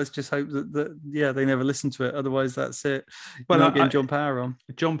people, let's just hope that they never listen to it. Otherwise, that's it. You're not getting John Power on.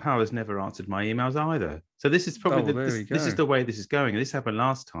 John Power has never answered my emails either. So this is probably this is the way this is going. And this happened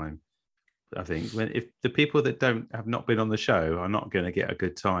last time, I think. If the people that have not been on the show are not going to get a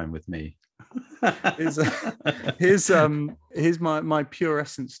good time with me. Here's my Pure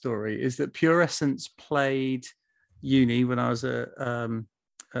Essence story. Is that Pure Essence played uni when I was at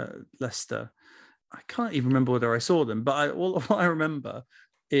Leicester. I can't even remember whether I saw them, but all I remember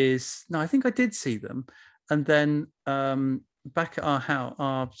is I think I did see them. And then back at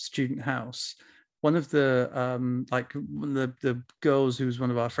our student house, one of the the girls who was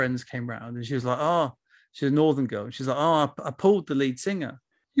one of our friends came round, and she was like, "Oh," she's a northern girl, and she's like, "Oh, I pulled the lead singer."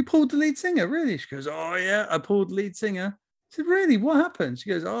 "You pulled the lead singer, really?" She goes, "Oh yeah, I pulled the lead singer." I said, "Really? What happened?" She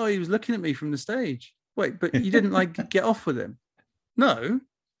goes, "Oh, he was looking at me from the stage." "Wait, but you didn't get off with him?" "No,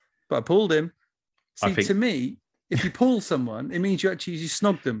 but I pulled him." See, to me, if you pull someone, it means you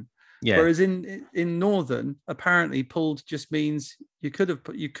snogged them. Yeah. Whereas in Northern, apparently pulled just means you could have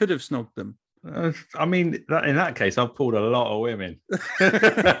snogged them. I mean, in that case, I've pulled a lot of women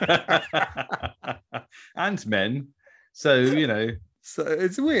and men. So So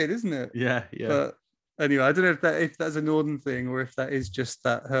it's weird, isn't it? Yeah. But anyway, I don't know if that's a Northern thing or if that is just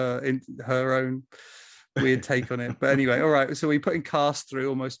that her own weird take on it. But anyway, all right. So we're putting Cast through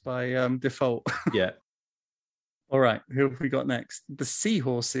almost by default. Yeah. All right. Who have we got next? The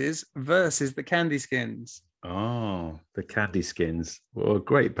Seahorses versus the Candy Skins. Oh, the Candy Skins. What a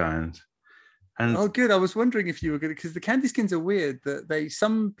great band. And oh, good. I was wondering if you were going to, because the Candy Skins are weird that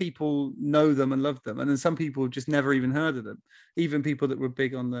some people know them and love them, and then some people just never even heard of them. Even people that were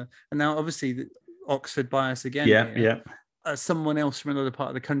big on and now obviously the Oxford bias again. Yeah. Someone else from another part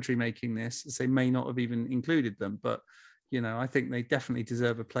of the country making this, they may not have even included them, but I think they definitely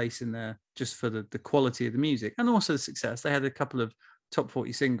deserve a place in there just for the quality of the music and also the success. They had a couple of top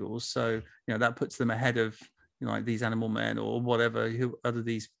 40 singles, so that puts them ahead of like these Animal Men or whatever,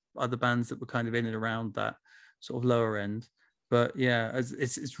 these other bands that were kind of in and around that sort of lower end. But yeah,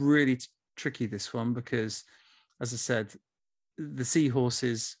 it's really tricky, this one, because as I said, the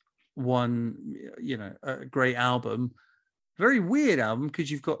Seahorses won a great album, very weird album,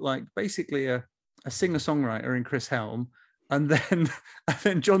 because you've got like basically a singer-songwriter in Chris Helm, and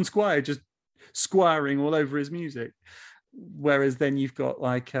then John Squire just squiring all over his music. Whereas then you've got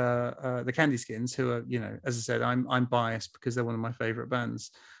like the Candy Skins, who are, as I said, I'm biased because they're one of my favorite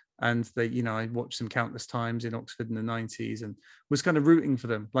bands, and they, I watched them countless times in Oxford in the 90s and was kind of rooting for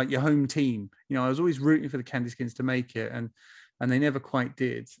them, like your home team. I was always rooting for the Candy Skins to make it, and they never quite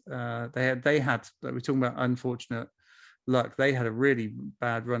did. They had like we're talking about unfortunate luck. They had a really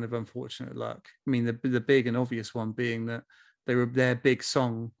bad run of unfortunate luck. I mean, the big and obvious one being that their big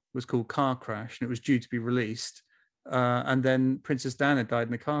song was called Car Crash, and it was due to be released, and then Princess Diana died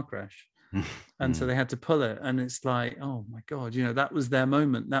in a car crash, and so they had to pull it. And it's like, oh my god, that was their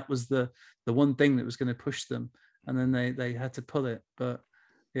moment. That was the one thing that was going to push them, and then they had to pull it. But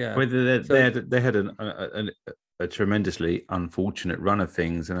yeah, they had a tremendously unfortunate run of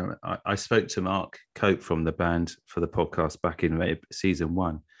things. And I spoke to Mark Cope from the band for the podcast back in season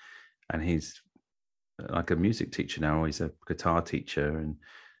 1, and he's like a music teacher now. He's a guitar teacher, and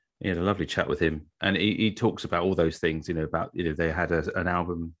he had a lovely chat with him. And he talks about all those things, about, they had an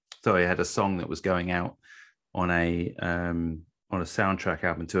album. So they had a song that was going out on a soundtrack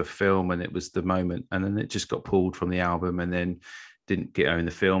album to a film, and it was the moment, and then it just got pulled from the album and then didn't get in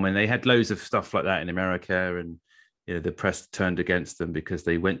the film. And they had loads of stuff like that in America, and the press turned against them because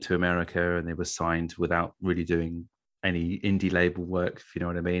they went to America and they were signed without really doing any indie label work, if you know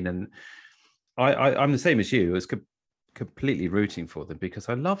what I mean. And I'm the same as you. I was completely rooting for them because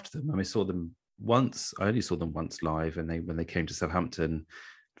I loved them. I mean, I only saw them once live, and when they came to Southampton,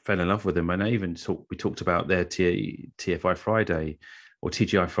 fell in love with them. And we talked about their TFI Friday or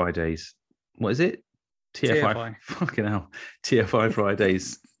TGI Fridays. What is it? TFI. Fucking hell. TFI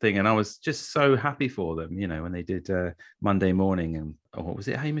Fridays thing. And I was just so happy for them, when they did Monday Morning, and what was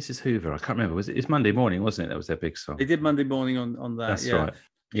it? Hey, Mrs. Hoover. I can't remember. It's Monday Morning, wasn't it? That was their big song. They did Monday Morning on that. That's right.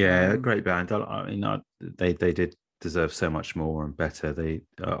 Yeah, great band. I mean, they did deserve so much more and better.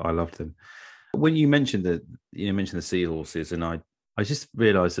 I loved them. When you mentioned the Seahorses, and I just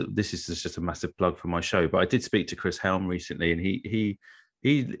realised that this is just a massive plug for my show. But I did speak to Chris Helm recently, and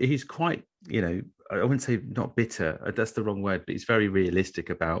he's quite, I wouldn't say not bitter. That's the wrong word, but he's very realistic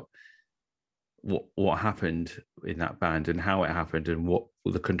about what happened in that band and how it happened and what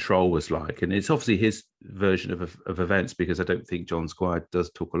the control was like. And it's obviously his version of events, because I don't think John Squire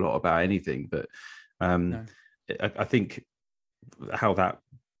does talk a lot about anything. But No. I think how that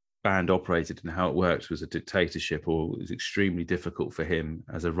band operated and how it worked was a dictatorship, or it was extremely difficult for him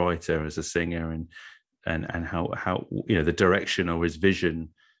as a writer, as a singer, and how the direction or his vision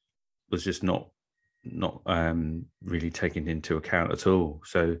was just not really taken into account at all.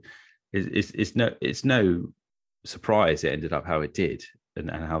 So it's no surprise it ended up how it did, and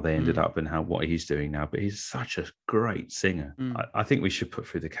how they ended up, and what he's doing now. But he's such a great singer. I think we should put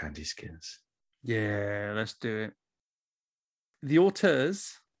through the Candy Skins. Yeah, let's do it. The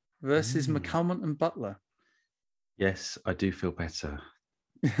Auteurs versus McCalmont and Butler. Yes, I do feel better.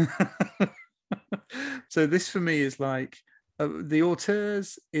 So this for me is like, the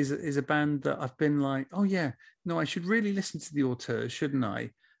Auteurs is a band that I've been like, oh yeah, no, I should really listen to the Auteurs, shouldn't I?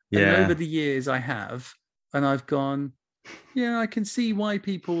 Yeah. And over the years I have, and I've gone, yeah, I can see why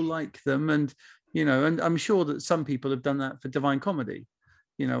people like them. And, and I'm sure that some people have done that for Divine Comedy.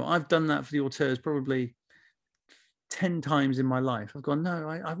 I've done that for the Auteurs probably 10 times in my life. I've gone, no,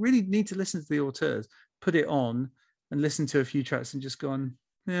 I really need to listen to the Auteurs, put it on and listen to a few tracks and just gone,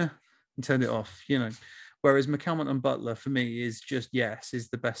 yeah, and turn it off, Whereas McCalmont and Butler for me is just Yes is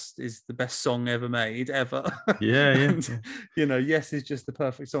the best song ever made ever. Yeah, yeah. And, Yes is just the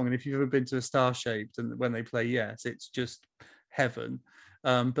perfect song. And if you've ever been to a Star Shaped and when they play Yes, it's just heaven.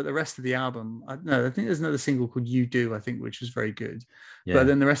 But the rest of the album, I think there's another single called You Do, I think, which was very good. Yeah. But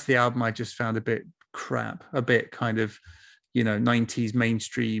then the rest of the album I just found a bit crap, a bit kind of, 90s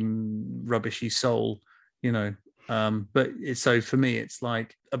mainstream rubbishy soul, but so for me, it's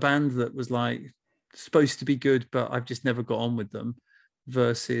like a band that was like supposed to be good, but I've just never got on with them,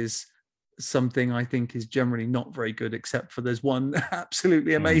 versus something I think is generally not very good, except for there's one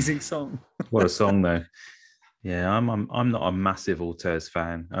absolutely amazing song. What a song though. Yeah, I'm not a massive Auteurs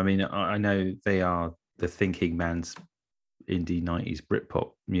fan. I mean, I know they are the thinking man's indie 90s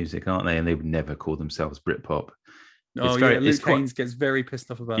Britpop music, aren't they? And they would never call themselves Britpop. Oh, Luke Haynes gets very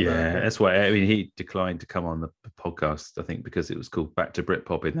pissed off about that. Yeah, that's why. I mean, he declined to come on the podcast, I think, because it was called Back to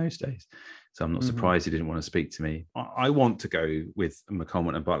Britpop in those days. So I'm not surprised he didn't want to speak to me. I want to go with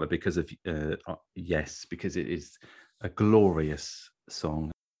McCalmont and Butler because of Yes, because it is a glorious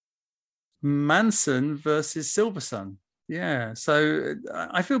song. Manson versus Silversun. Yeah, so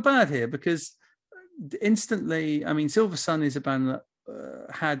I feel bad here because instantly, I mean, Silversun is a band that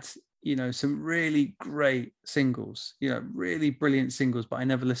had, some really great singles, really brilliant singles, but I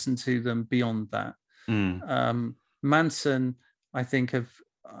never listened to them beyond that. Manson, I think,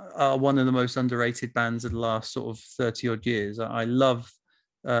 are one of the most underrated bands of the last sort of 30 odd years. I love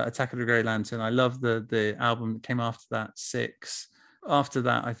Attack of the Grey Lantern. I love the album that came after that, 6. After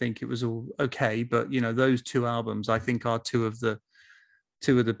that, I think it was all okay, but those 2 albums I think are two of the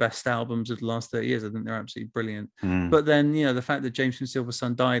best albums of the last 30 years. I think they're absolutely brilliant. But then the fact that James from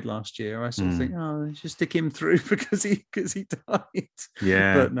Silversun died last year, I sort of think, oh, just stick him through because he died.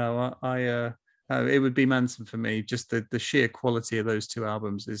 Yeah. But no, I it would be Manson for me. Just the sheer quality of those 2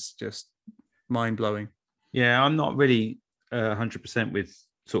 albums is just mind blowing. Yeah, I'm not really 100% with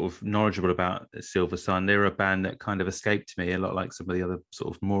sort of knowledgeable about Silversun. They're a band that kind of escaped me a lot, like some of the other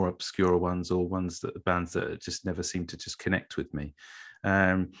sort of more obscure ones, or bands that just never seem to just connect with me.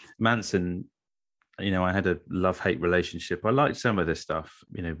 Manson, I had a love-hate relationship. I liked some of this stuff,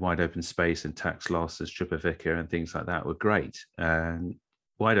 Wide Open Space and Tax Loss and Stripper Vicar and things like that were great. And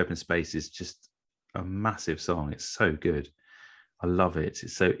Wide Open Space is just a massive song. It's so good. I love it.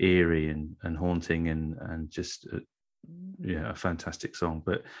 It's so eerie and haunting and just a fantastic song.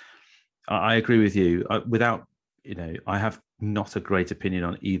 But I agree with you. I have not a great opinion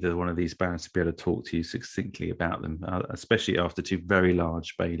on either one of these bands to be able to talk to you succinctly about them, especially after 2 very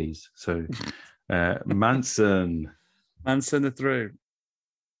large Baileys. So Manson are through.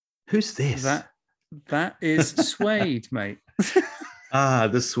 Who's this? That is Suede, mate.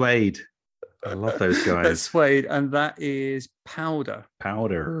 The Suede. I love those guys. That's Suede, and that is Powder.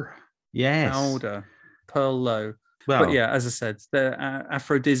 Yes. Powder. Pearl Low. Well, but yeah, as I said, the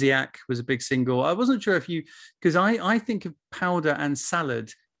Aphrodisiac was a big single. I wasn't sure if because I think of Powder and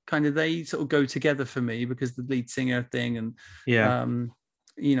Salad, kind of, they sort of go together for me because the lead singer thing and and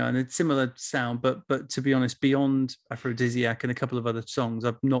it's similar sound. But to be honest, beyond Aphrodisiac and a couple of other songs,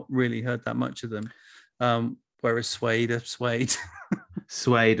 I've not really heard that much of them. Whereas Suede.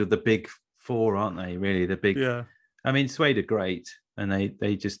 Suede are the big 4, aren't they? Really, the big. Yeah. I mean, Suede are great, and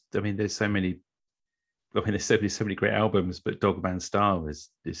they just. I mean, there's so many great albums, but Dogman Star is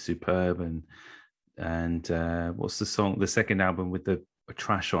superb, and what's the song? The second album with the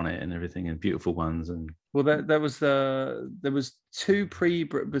trash on it and everything, and beautiful ones. And well, there was two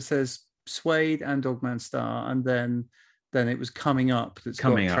it says Suede and Dogman Star, and then it was Coming Up that's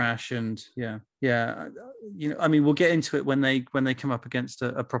got trash. And yeah, I mean, we'll get into it when they come up against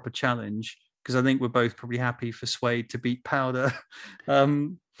a proper challenge, because I think we're both probably happy for Suede to beat Powder.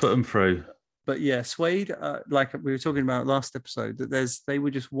 Put them through. But yeah, Suede, like we were talking about last episode, that they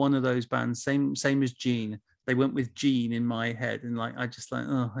were just one of those bands, same as Gene. They went with Gene in my head, and like I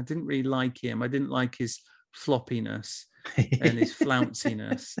didn't really like him. I didn't like his floppiness and his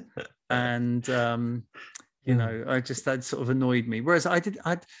flounciness, and I just, that sort of annoyed me. Whereas I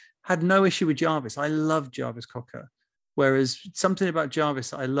had no issue with Jarvis. I loved Jarvis Cocker. Whereas something about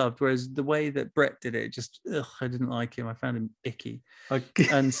Jarvis I loved, whereas the way that Brett did it, just I didn't like him. I found him icky,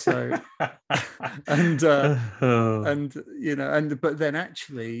 and so but then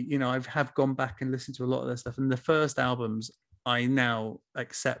actually, I have gone back and listened to a lot of their stuff, and the first albums I now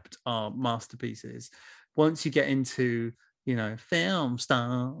accept are masterpieces. Once you get into Film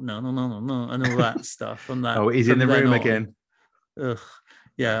Star, no, and all that stuff, and that. Oh, he's in the room again.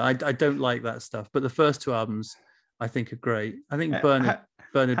 Yeah, I don't like that stuff. But the first two albums, I think, are great. I think Bernard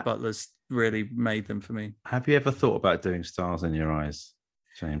Butler's really made them for me. Have you ever thought about doing Stars in Your Eyes,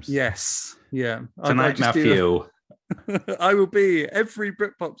 James? Yes. Yeah. Tonight, Matthew. I will be every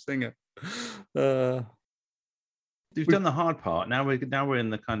Britpop singer. We've done the hard part. Now we're in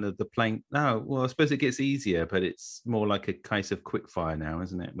the kind of the playing. No, well, I suppose it gets easier, but it's more like a case of quick fire now,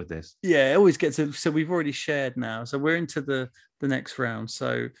 isn't it? With this, yeah, it always gets. So we've already shared now. So we're into the next round.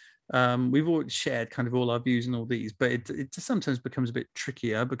 So we've already shared kind of all our views and all these, but it sometimes becomes a bit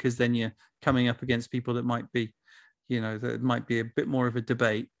trickier, because then you're coming up against people that might be, that might be a bit more of a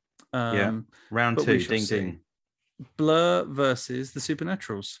debate. Round two, ding ding. Blur versus the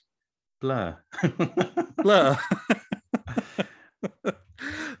Supernaturals. Blur. Blur.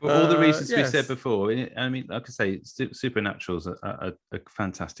 For all the reasons we said before. I mean, like I say, Supernaturals are a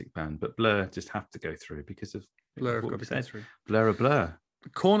fantastic band, but Blur just have to go through because of Blur. Have got to go through. Blur.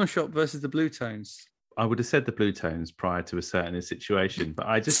 Corner Shop versus the Blue Tones. I would have said the Blue Tones prior to a certain situation, but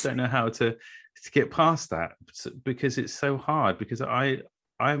I just don't know how to get past that, because it's so hard. Because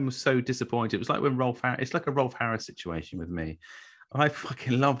I'm so disappointed. It was like when it's like a Rolf Harris situation with me. I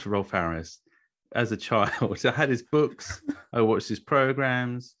fucking loved Rolf Harris as a child. I had his books. I watched his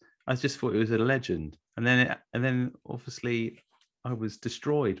programs. I just thought he was a legend. And then obviously I was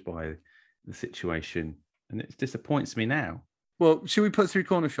destroyed by the situation, and it disappoints me now. Well, should we put through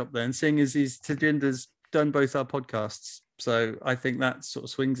Corner Shop then, seeing as Tajinder's done both our podcasts? So I think that sort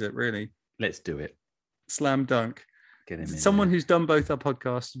of swings it, really. Let's do it. Slam dunk. Get him in someone there. Who's done both our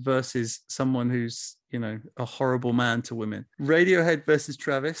podcasts versus someone who's, a horrible man to women. Radiohead versus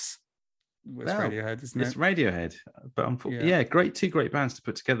Travis. It's Radiohead, isn't it? It's Radiohead. But two great bands to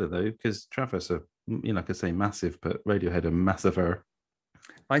put together, though, because Travis are, like I say, massive, but Radiohead are massiver.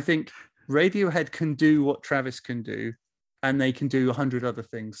 I think Radiohead can do what Travis can do, and they can do 100 other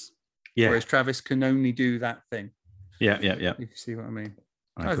things. Yeah. Whereas Travis can only do that thing. Yeah. If you see what I mean.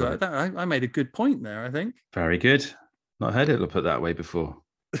 I made a good point there, I think. Very good. Not heard it put that way before.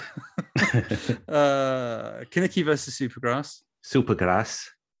 Kenickie versus Supergrass.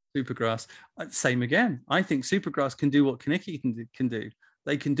 Supergrass. Same again. I think Supergrass can do what Kenickie can do.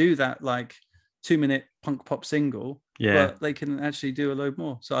 They can do that like 2-minute punk pop single. Yeah. But they can actually do a load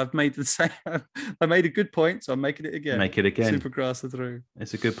more. So I've made the same. I made a good point, so I'm making it again. Make it again. Supergrass are through.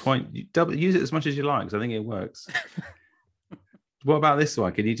 It's a good point. Use it as much as you like, because I think it works. What about this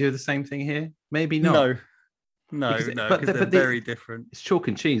one? Can you do the same thing here? Maybe not. No, because they're very different. It's chalk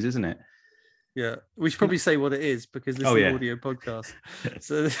and cheese, isn't it? Yeah, we should probably say what it is, because this is an audio podcast.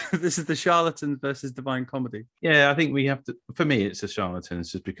 So this is the Charlatans versus Divine Comedy. Yeah, I think we have to. For me, it's the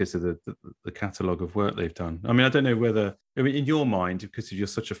Charlatans, just because of the catalogue of work they've done. I mean, I don't know whether, in your mind, because you're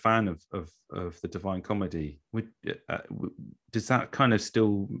such a fan of the Divine Comedy, does that kind of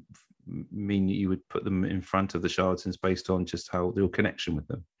still mean that you would put them in front of the Charlatans based on just how your connection with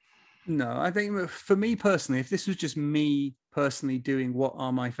them? No, I think for me personally, if this was just me personally doing what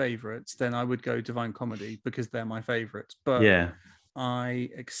are my favorites, then I would go Divine Comedy, because they're my favorites. But I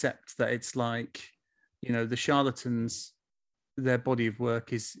accept that it's like, the Charlatans, their body of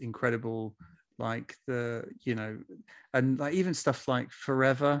work is incredible. Like and like even stuff like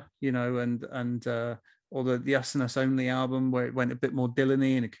Forever, and or the Us and Us Only album, where it went a bit more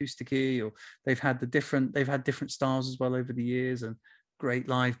Dylan-y and acoustic-y, or they've had different styles as well over the years, and great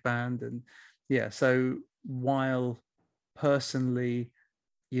live band. And so while personally,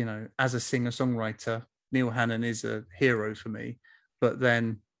 as a singer-songwriter, Neil Hannon is a hero for me, but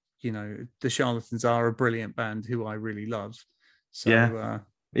then the Charlatans are a brilliant band who I really love. So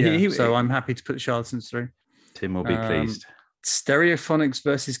so I'm happy to put the Charlatans through. Tim will be pleased. Stereophonics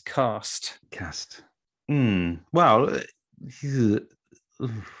versus Cast. Well,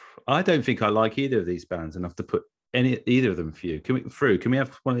 I don't think I like either of these bands enough to put either of them for you. Can we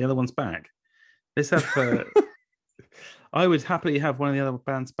have one of the other ones back? Let's have. I would happily have one of the other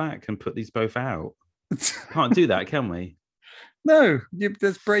bands back and put these both out. Can't do that, can we? No,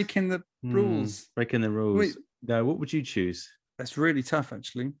 that's breaking the rules. Breaking the rules. Wait, no, what would you choose? That's really tough,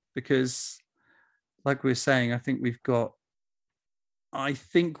 actually, because, like we were saying, I think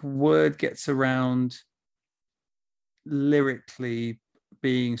Word Gets Around lyrically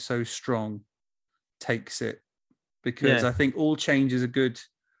being so strong takes it, because I think All Change is a good,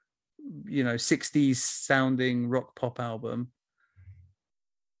 60s sounding rock pop album,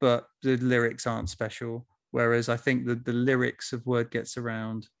 but the lyrics aren't special. Whereas I think that the lyrics of Word Gets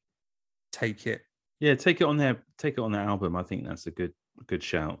Around take it. Yeah, take it on their album. I think that's a good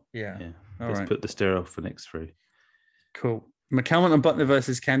shout. Yeah. Let's put the Stereophonics through. Cool. McCalmont and Butler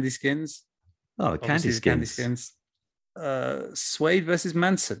versus Candy Skins. Oh, Candy Skins. Suede versus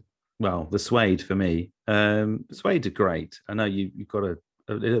Manson. Well, the Suede for me. Suede are great. I know you've got a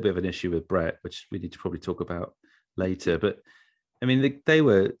little bit of an issue with Brett, which we need to probably talk about later. But I mean, they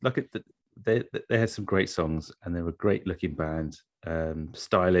were like they had some great songs, and they were a great looking band,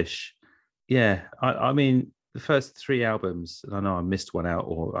 stylish. Yeah, I mean, the first 3 albums, and I know I missed one out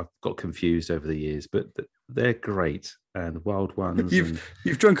or I've got confused over the years, but they're great. And Wild Ones. You've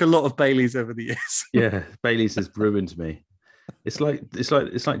drunk a lot of Baileys over the years. Yeah, Baileys has ruined me. It's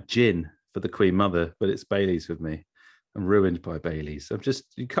like gin for the Queen Mother, but it's Baileys with me. I'm ruined by Baileys.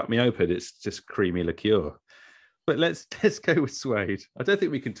 You cut me open, it's just creamy liqueur. But let's go with Suede. I don't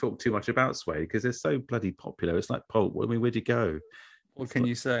think we can talk too much about Suede because they're so bloody popular. It's like Pulp. I mean, where'd you go? What can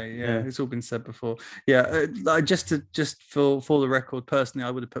you say? Yeah, it's all been said before. Yeah, just for the record, personally,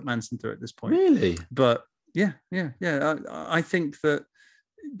 I would have put Manson through at this point. Really? But yeah. I think that.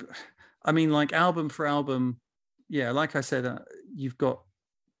 I mean, like album for album. Yeah, like I said, you've got.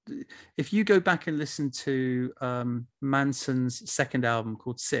 If you go back and listen to Manson's second album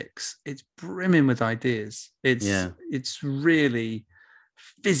called Six, it's brimming with ideas. It's really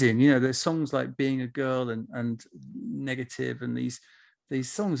fizzing. There's songs like Being a Girl and Negative, and these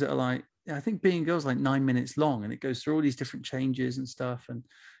songs that are like, I think Being a Girl is like 9 minutes long, and it goes through all these different changes and stuff, and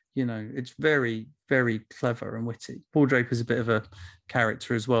it's very, very clever and witty. Paul Draper's a bit of a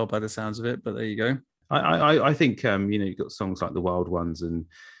character as well by the sounds of it, but there you go. I think you've got songs like The Wild Ones and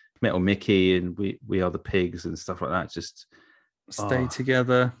Metal Mickey and We Are the Pigs and stuff like that. Just Stay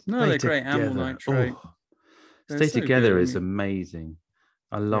Together. No, they're great. Amyl Nitrate. Stay Together is amazing.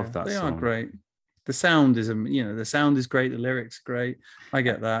 I love that song. They are great. The sound is, the sound is great. The lyrics are great. I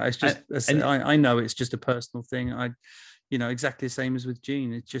get that. It's just, I know it's just a personal thing. Exactly the same as with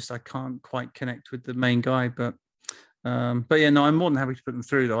Gene. It's just I can't quite connect with the main guy, but I'm more than happy to put them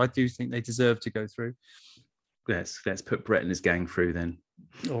through. Though I do think they deserve to go through. Let's put Brett and his gang through then.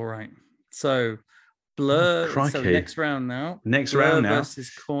 All right. So Blur. So next round now. Blur versus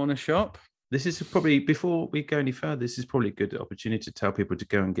Corner Shop. This is probably, before we go any further, this is probably a good opportunity to tell people to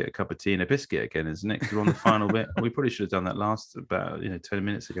go and get a cup of tea and a biscuit again, isn't it? We're on the final bit. We probably should have done that last about 10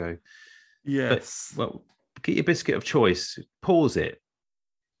 minutes ago. Yes. But, get your biscuit of choice. Pause it.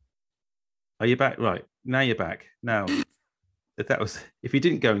 Are you back? Right. Now you're back. Now, if you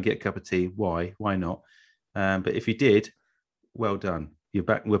didn't go and get a cup of tea, why? Why not? But if you did, well done. You're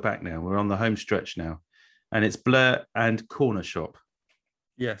back. We're back now. We're on the home stretch now. And it's Blur and Corner Shop.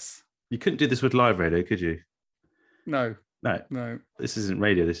 Yes. You couldn't do this with live radio, could you? No. This isn't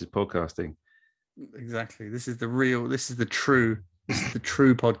radio. This is podcasting. Exactly. This is the true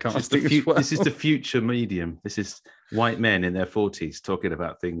podcasting. This is the future medium. This is white men in their 40s talking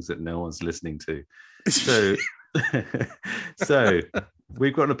about things that no one's listening to. So, so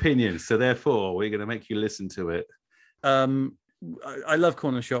we've got an opinion. So therefore, we're going to make you listen to it. I love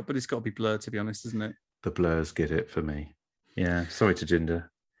Corner Shop, but it's got to be Blur, to be honest, isn't it? The Blurs get it for me. Yeah. Sorry to Jinder.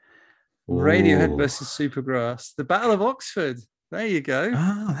 Radiohead versus Supergrass. The Battle of Oxford. There you go.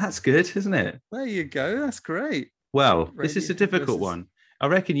 Oh, that's good, isn't it? There you go. That's great. Well, this is a difficult one. I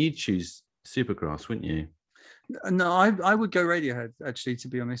reckon you'd choose Supergrass, wouldn't you? No, I would go Radiohead, actually, to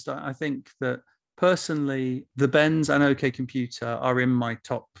be honest. I think that personally, The Bends and OK Computer are in my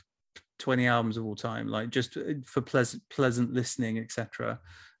top 20 albums of all time, like just for pleasant listening, etc.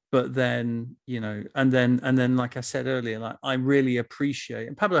 But then, and then, like I said earlier, like I really appreciate,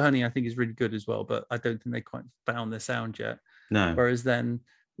 and Pablo Honey, I think is really good as well, but I don't think they quite found their sound yet. No. Whereas then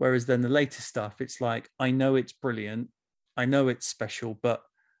the latest stuff, it's like, I know it's brilliant, I know it's special, but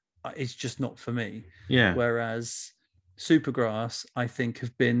it's just not for me. Yeah. Whereas Supergrass, I think,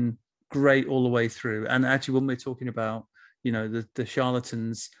 have been great all the way through. And actually, when we're talking about, the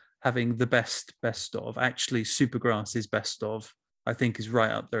Charlatans having the best of, actually Supergrass's best of, I think, is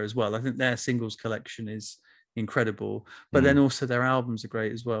right up there as well. I think their singles collection is incredible, but then also their albums are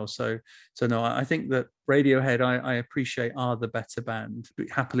great as well. So no, I think that Radiohead, I appreciate, are the better band.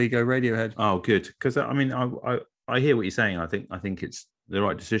 Happily go Radiohead. Oh, good, because I mean, I hear what you're saying. I think it's the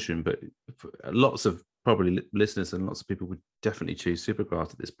right decision, but lots of probably listeners and lots of people would definitely choose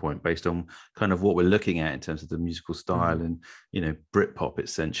Supergrass at this point, based on kind of what we're looking at in terms of the musical style and Britpop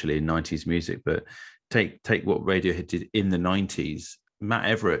essentially in 90s music. But take what Radiohead did in the 90s. Matt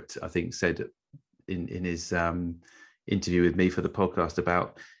Everett, I think, said in his interview with me for the podcast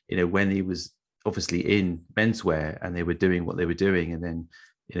about when he was obviously in menswear and they were doing what they were doing, and then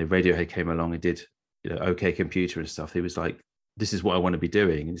Radiohead came along and did OK Computer and stuff. He was like, this is what I want to be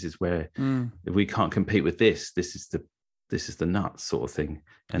doing, and this is where if we can't compete with this is the nuts sort of thing.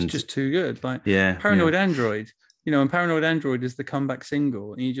 And it's just too good. Like Paranoid Android, and Paranoid Android is the comeback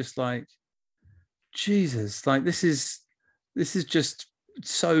single, and you just like, Jesus, like this is just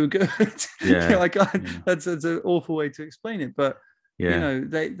so good. That's an awful way to explain it, but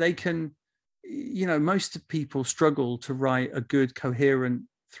they can, most people struggle to write a good coherent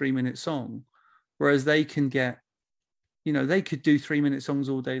 3-minute song, whereas they can get, they could do 3-minute songs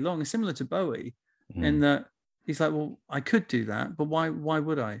all day long. It's similar to Bowie in that he's like, well, I could do that, but why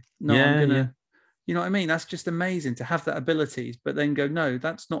would I? No, I'm gonna, you know what I mean? That's just amazing to have that ability, but then go, no,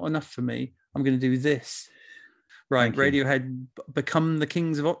 that's not enough for me. I'm going to do this. Right. Radiohead become the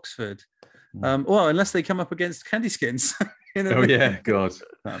Kings of Oxford. Well, unless they come up against Candyskins. God,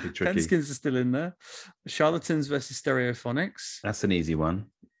 that'd be tricky. Candyskins are still in there. Charlatans versus Stereophonics. That's an easy one.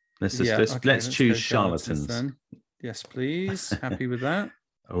 Let's choose Charlatans. Yes, please. Happy with that.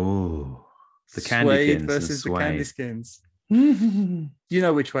 Oh, the Suede versus the Candyskins. You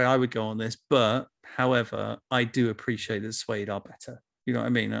know which way I would go on this, but however, I do appreciate that Suede are better. You know what I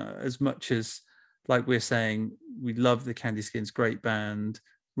mean? As much as, like we're saying, we love the Candyskins, great band,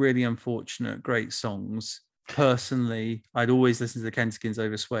 really unfortunate, great songs. Personally, I'd always listen to the Candyskins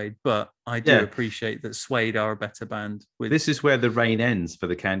over Suede, but I do appreciate that Suede are a better band. This is where the reign ends for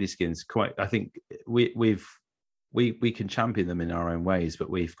the Candyskins. I think we can champion them in our own ways,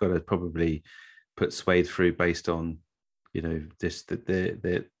 but we've got to probably put Suede through based on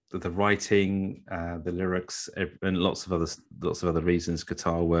the writing, the lyrics, and lots of other reasons,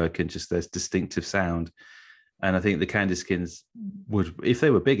 guitar work, and just their distinctive sound. And I think the Candyskins would, if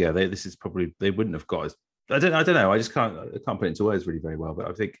they were bigger, they wouldn't have got as, I don't know. I can't put it into words really very well, but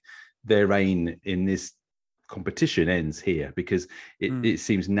I think their reign in this competition ends here, because it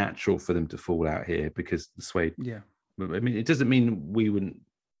seems natural for them to fall out here, because the Suede. Yeah. I mean, it doesn't mean we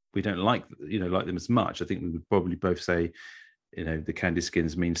don't like them as much. I think we would probably both say, the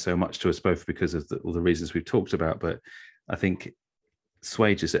Candyskins mean so much to us both because of all the reasons we've talked about. But I think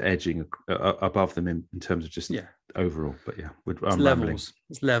Suede just edging above them in terms of just overall. But I'm rambling.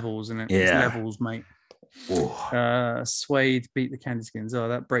 It's levels, isn't it? Yeah. It's levels, mate. Suede beat the Candyskins. Oh,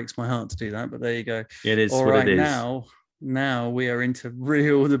 that breaks my heart to do that, but there you go. It is all what right, it is. Now we are into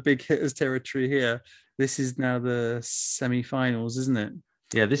the big hitters territory here. This is now the semi-finals, isn't it?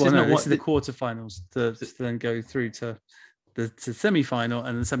 Yeah, this is the quarterfinals to then go through to the semi-final,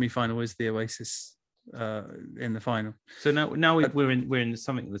 and the semi-final is the Oasis in the final. So now we're in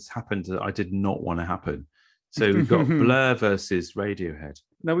something that's happened that I did not want to happen. So we've got Blur versus Radiohead.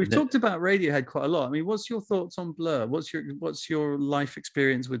 Now we've talked about Radiohead quite a lot. I mean, what's your thoughts on Blur? What's your life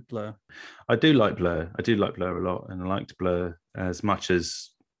experience with Blur? I do like Blur. I do like Blur a lot, and I liked Blur as much as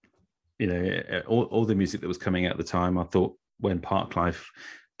all the music that was coming out at the time. I thought when Parklife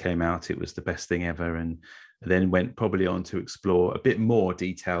came out, it was the best thing ever, and then went probably on to explore a bit more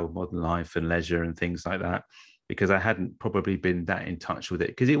detail, Modern Life and Leisure and things like that, because I hadn't probably been that in touch with it,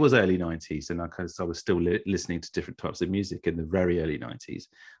 because it was early 90s, and I was still listening to different types of music in the very early 90s.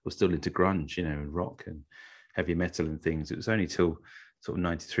 I was still into grunge, and rock and heavy metal and things. It was only till sort of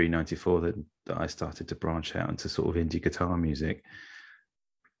 93, 94 that I started to branch out into sort of indie guitar music.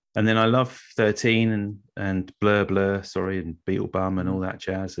 And then I love 13 and Blur, and Beetlebum and all that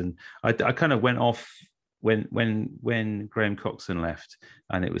jazz. And I kind of went off when Graham Coxon left,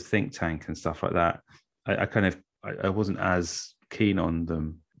 and it was Think Tank and stuff like that. I wasn't as keen on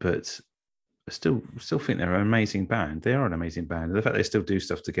them, but I still think they're an amazing band. They are an amazing band. The fact they still do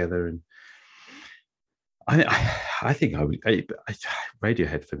stuff together, and I think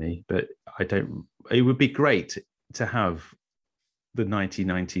Radiohead for me, but I don't. It would be great to have the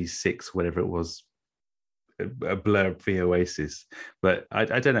 1996, whatever it was, a Blur v Oasis, but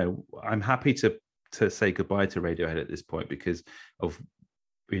I don't know. I'm happy to to say goodbye to Radiohead at this point because of,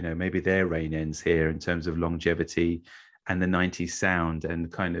 maybe their reign ends here in terms of longevity and the 90s sound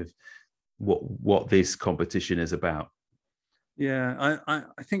and kind of what this competition is about. Yeah,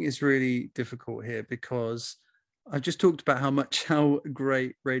 I think it's really difficult here because I just talked about how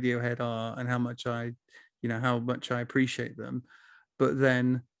great Radiohead are and how much I appreciate them. But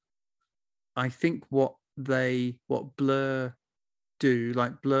then I think what Blur do,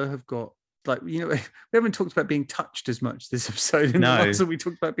 like Blur have got, like, we haven't talked about being touched as much this episode. In the last one, we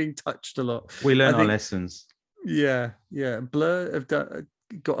talked about being touched a lot. We learn our lessons. Yeah. Blur have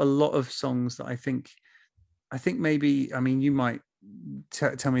got a lot of songs that I think maybe, I mean, you might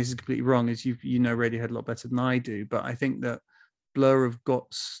tell me this is completely wrong, as you know Radiohead a lot better than I do, but I think that Blur have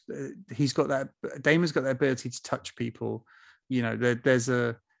got, Damon's got that ability to touch people. There's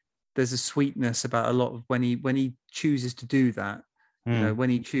a sweetness about a lot of when he chooses to do that. When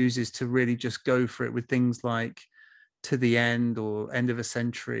he chooses to really just go for it with things like To the End or End of a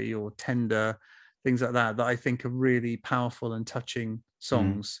Century or Tender, things like that I think are really powerful and touching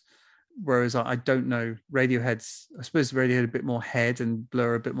songs. Whereas I don't know, I suppose Radiohead a bit more head and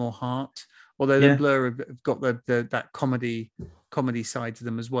Blur a bit more heart. Although then Blur have got that comedy side to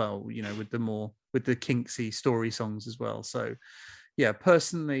them as well, with the Kinksy story songs as well. So yeah,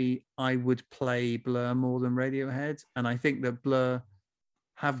 personally, I would play Blur more than Radiohead. And I think that Blur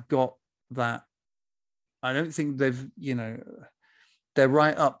have got that. I don't think they've, they're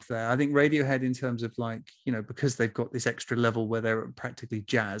right up there. I think Radiohead, in terms of because they've got this extra level where they're practically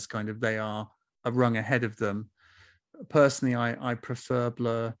jazz, kind of, they are a rung ahead of them. Personally, I prefer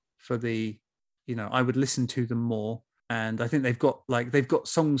Blur for I would listen to them more. And I think they've got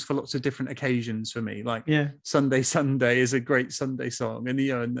songs for lots of different occasions for me. Like Sunday is a great Sunday song, and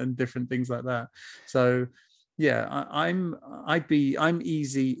and different things like that. So yeah, I'm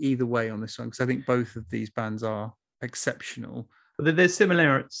easy either way on this one, because I think both of these bands are exceptional. But there's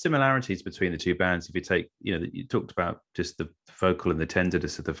similarities between the two bands. If you take, you talked about just the vocal and the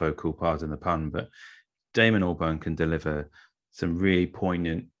tenderness of the vocal part and the pun, but Damon Albarn can deliver some really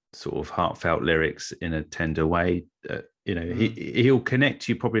poignant, sort of heartfelt lyrics in a tender way. He'll connect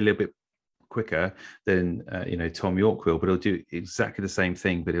you probably a little bit quicker than Thom Yorke will, but he'll do exactly the same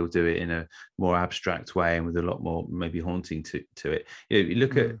thing, but he'll do it in a more abstract way and with a lot more maybe haunting to it. You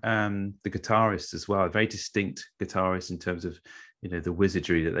look at the guitarists as well, very distinct guitarists in terms of the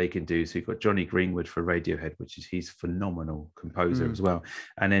wizardry that they can do. So you've got Jonny Greenwood for Radiohead, he's a phenomenal composer as well,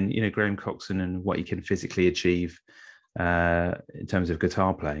 and then Graham Coxon and what he can physically achieve in terms of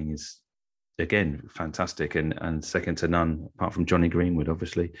guitar playing is, again, fantastic and second to none, apart from Jonny Greenwood,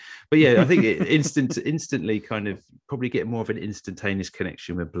 obviously. But yeah, I think it instantly kind of probably get more of an instantaneous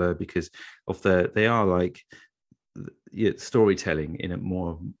connection with Blur because of they are like storytelling in a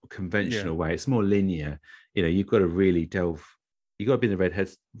more conventional way. It's more linear. You've got to really delve. You've got to be in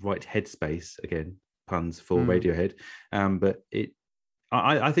the right headspace, again, puns for Radiohead. But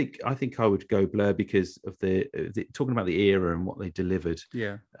I think I would go Blur because of the talking about the era and what they delivered.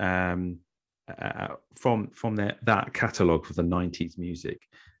 Yeah. From that catalogue for the 90s music,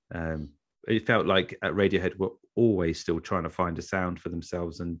 it felt like at Radiohead were always still trying to find a sound for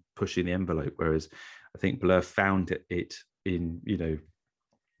themselves and pushing the envelope, whereas I think Blur found it in in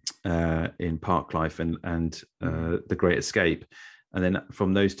Parklife and The Great Escape, and then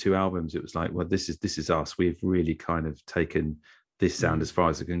from those two albums it was like, well, this is us. We've really kind of taken this sound as far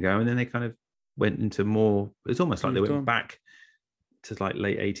as it can go, and then they kind of went into more. It's almost like they went back to like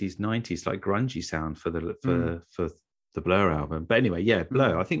late 80s, 90s, like grungy sound for the Blur album. But anyway,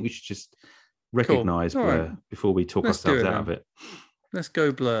 Blur. I think we should just recognize Blur before we talk ourselves out of it. Let's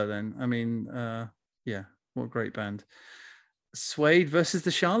go Blur then. I mean, what a great band. Suede versus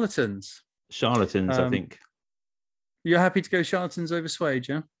the Charlatans. Charlatans, I think. You're happy to go Charlatans over Suede,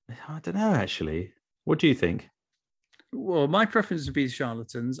 yeah? I don't know, actually. What do you think? Well, my preference would be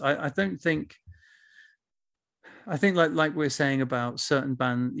Charlatans. I think like we're saying about certain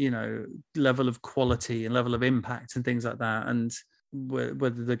band, level of quality and level of impact and things like that, and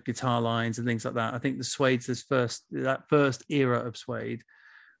whether the guitar lines and things like that. I think the Suede's that first era of Suede.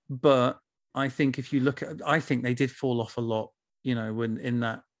 But I think if you look at, I think they did fall off a lot, when in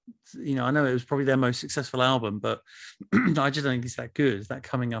that, I know it was probably their most successful album, but I just don't think it's that good. It's that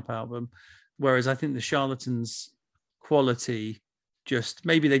coming up album. Whereas I think the Charlatans' quality, just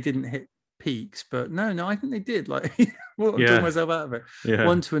maybe they didn't hit peaks, but no, I think they did. Like, I'm talking myself out of it. Yeah.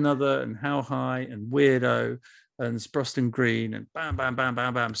 One to Another and How High and Weirdo and Sproston Green and Bam Bam Bam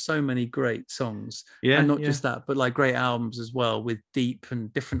Bam Bam. So many great songs. Yeah, and not just that, but like great albums as well with deep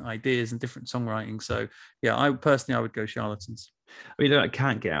and different ideas and different songwriting. So yeah, I would go Charlatans. I mean, I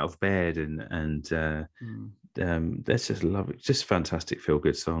can't get out of bed, and that's just love it. Just fantastic feel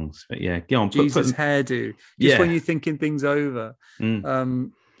good songs. But yeah, go on. Jesus hairdo. Just when you're thinking things over.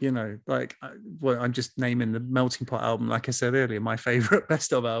 Like, I'm just naming the Melting Pot album, like I said earlier, my favorite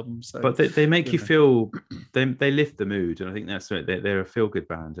best of album. So, but they make you feel, they lift the mood, and I think that's right. They're a feel good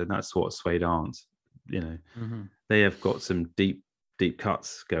band, and that's what Suede aren't. They have got some deep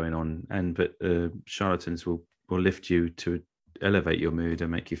cuts going on, but Charlatans will lift you to elevate your mood and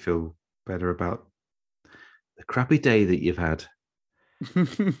make you feel better about the crappy day that you've had. So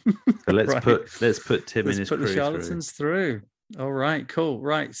let's put Tim in his crew. Let's put the Charlatans through. All right, cool.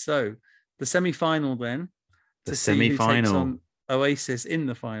 Right, so the semi-final then. The semi-final on Oasis in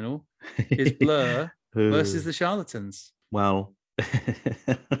the final is Blur versus the Charlatans. Well,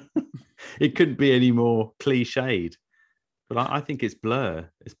 it couldn't be any more cliched. But I think it's Blur.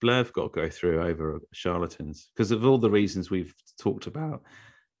 It's Blur've got to go through over Charlatans because of all the reasons we've talked about.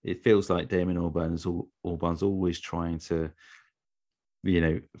 It feels like Damon Albarn's always trying to,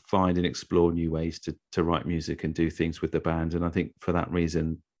 find and explore new ways to write music and do things with the band. And I think for that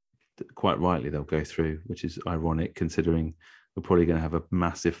reason, quite rightly, they'll go through, which is ironic considering we're probably going to have a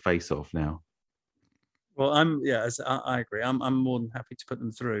massive face-off now. Well, I agree. I'm more than happy to put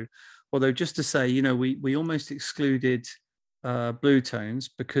them through. Although just to say, we almost excluded Blue Tones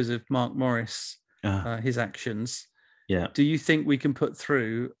because of Mark Morris, his actions. Yeah. Do you think we can put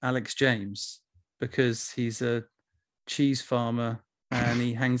through Alex James because he's a cheese farmer and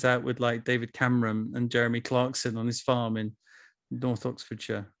he hangs out with like David Cameron and Jeremy Clarkson on his farm in North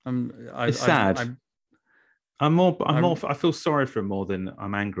Oxfordshire? It's sad. I feel sorry for him more than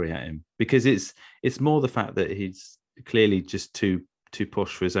I'm angry at him because it's more the fact that he's clearly just too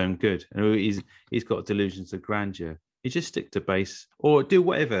posh for his own good, and he's got delusions of grandeur. You just stick to bass or do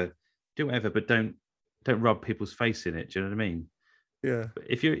whatever, but don't rub people's face in it. Do you know what I mean? Yeah. But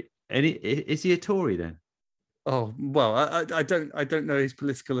is he a Tory then? Oh well, I don't know his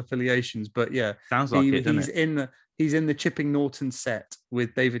political affiliations, but yeah, sounds like it. He's in the Chipping Norton set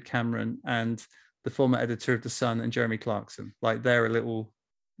with David Cameron and the former editor of The Sun and Jeremy Clarkson. Like they're a little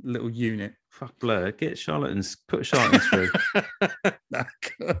unit. Fuck Blur. Get Charlatans. Put Charlatans through.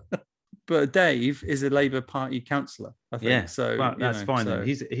 But Dave is a Labour Party councillor, I think. Yeah, so well, that's fine. So.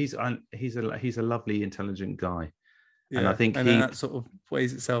 He's a lovely, intelligent guy, and I think that sort of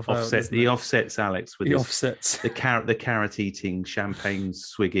weighs itself out. He offsets Alex with the carrot eating, champagne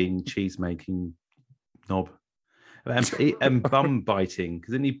swigging, cheese making knob, and bum biting.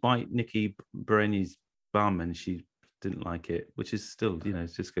 Because then he bite Nikki Bereni's bum, and she didn't like it, which is still,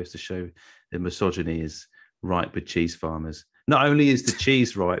 it just goes to show the misogyny is ripe with cheese farmers. Not only is the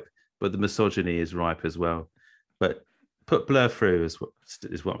cheese ripe, but the misogyny is ripe as well. But put Blur through is what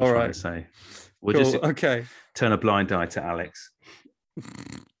I'm trying to say. We'll just turn a blind eye to Alex.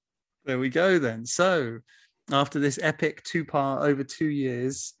 There we go then. So after this epic 2-part over 2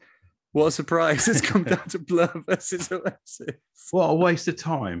 years, what a surprise has come down to Blur versus Oasis. What a waste of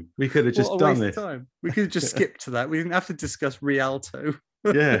time. We could have just done this. We could have just skipped to that. We didn't have to discuss Rialto.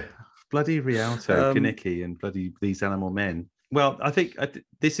 Yeah, bloody Rialto, Kanicki, and bloody These Animal Men. Well, I think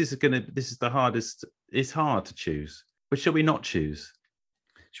this is the hardest. It's hard to choose. But shall we not choose?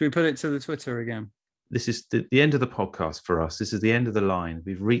 Should we put it to the Twitter again? This is the end of the podcast for us. This is the end of the line.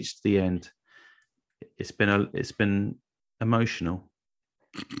 We've reached the end. It's been emotional,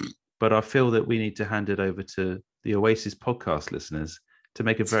 but I feel that we need to hand it over to the Oasis podcast listeners to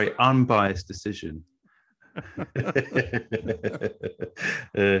make a very unbiased decision.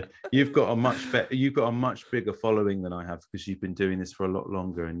 You've got a much bigger following than I have because you've been doing this for a lot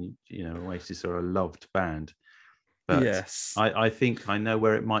longer, and Oasis are a loved band. But yes, I think I know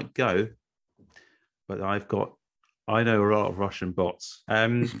where it might go, but I know a lot of Russian bots.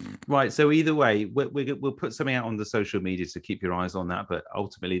 Right, so either way, we'll put something out on the social media, so keep your eyes on that. But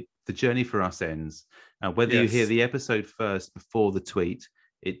ultimately, the journey for us ends. Whether you hear the episode first before the tweet,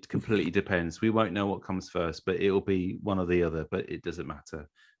 it completely depends. We won't know what comes first, but it'll be one or the other, but it doesn't matter.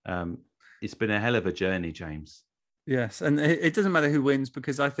 It's been a hell of a journey, James. Yes, and it doesn't matter who wins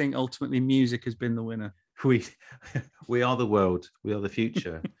because I think ultimately music has been the winner. We are the world. We are the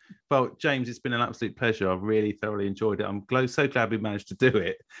future. Well, James, it's been an absolute pleasure. I've really thoroughly enjoyed it. I'm so glad we managed to do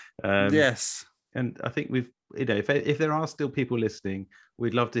it. Yes. And I think we've, if there are still people listening,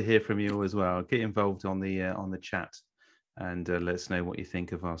 we'd love to hear from you as well. Get involved on the chat and let us know what you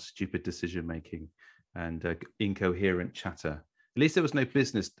think of our stupid decision making and incoherent chatter. At least there was no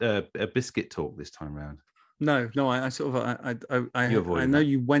biscuit talk this time around. No, I know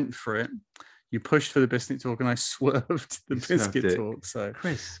you went for it. You pushed for the biscuit talk, and I swerved the biscuit talk. So,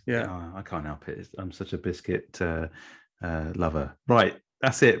 Chris, I can't help it. I'm such a biscuit lover. Right.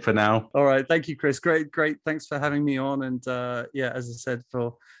 That's it for now. All right. Thank you, Chris. Great. Thanks for having me on. And as I said,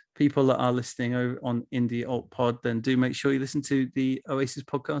 for people that are listening on Indie Alt Pod, then do make sure you listen to the Oasis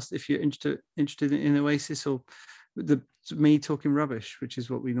podcast if you're interested in Oasis or me talking rubbish, which is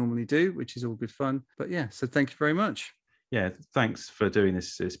what we normally do, which is all good fun. But so thank you very much. Yeah, thanks for doing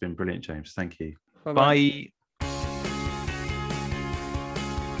this. It's been brilliant, James. Thank you. Bye-bye. Bye.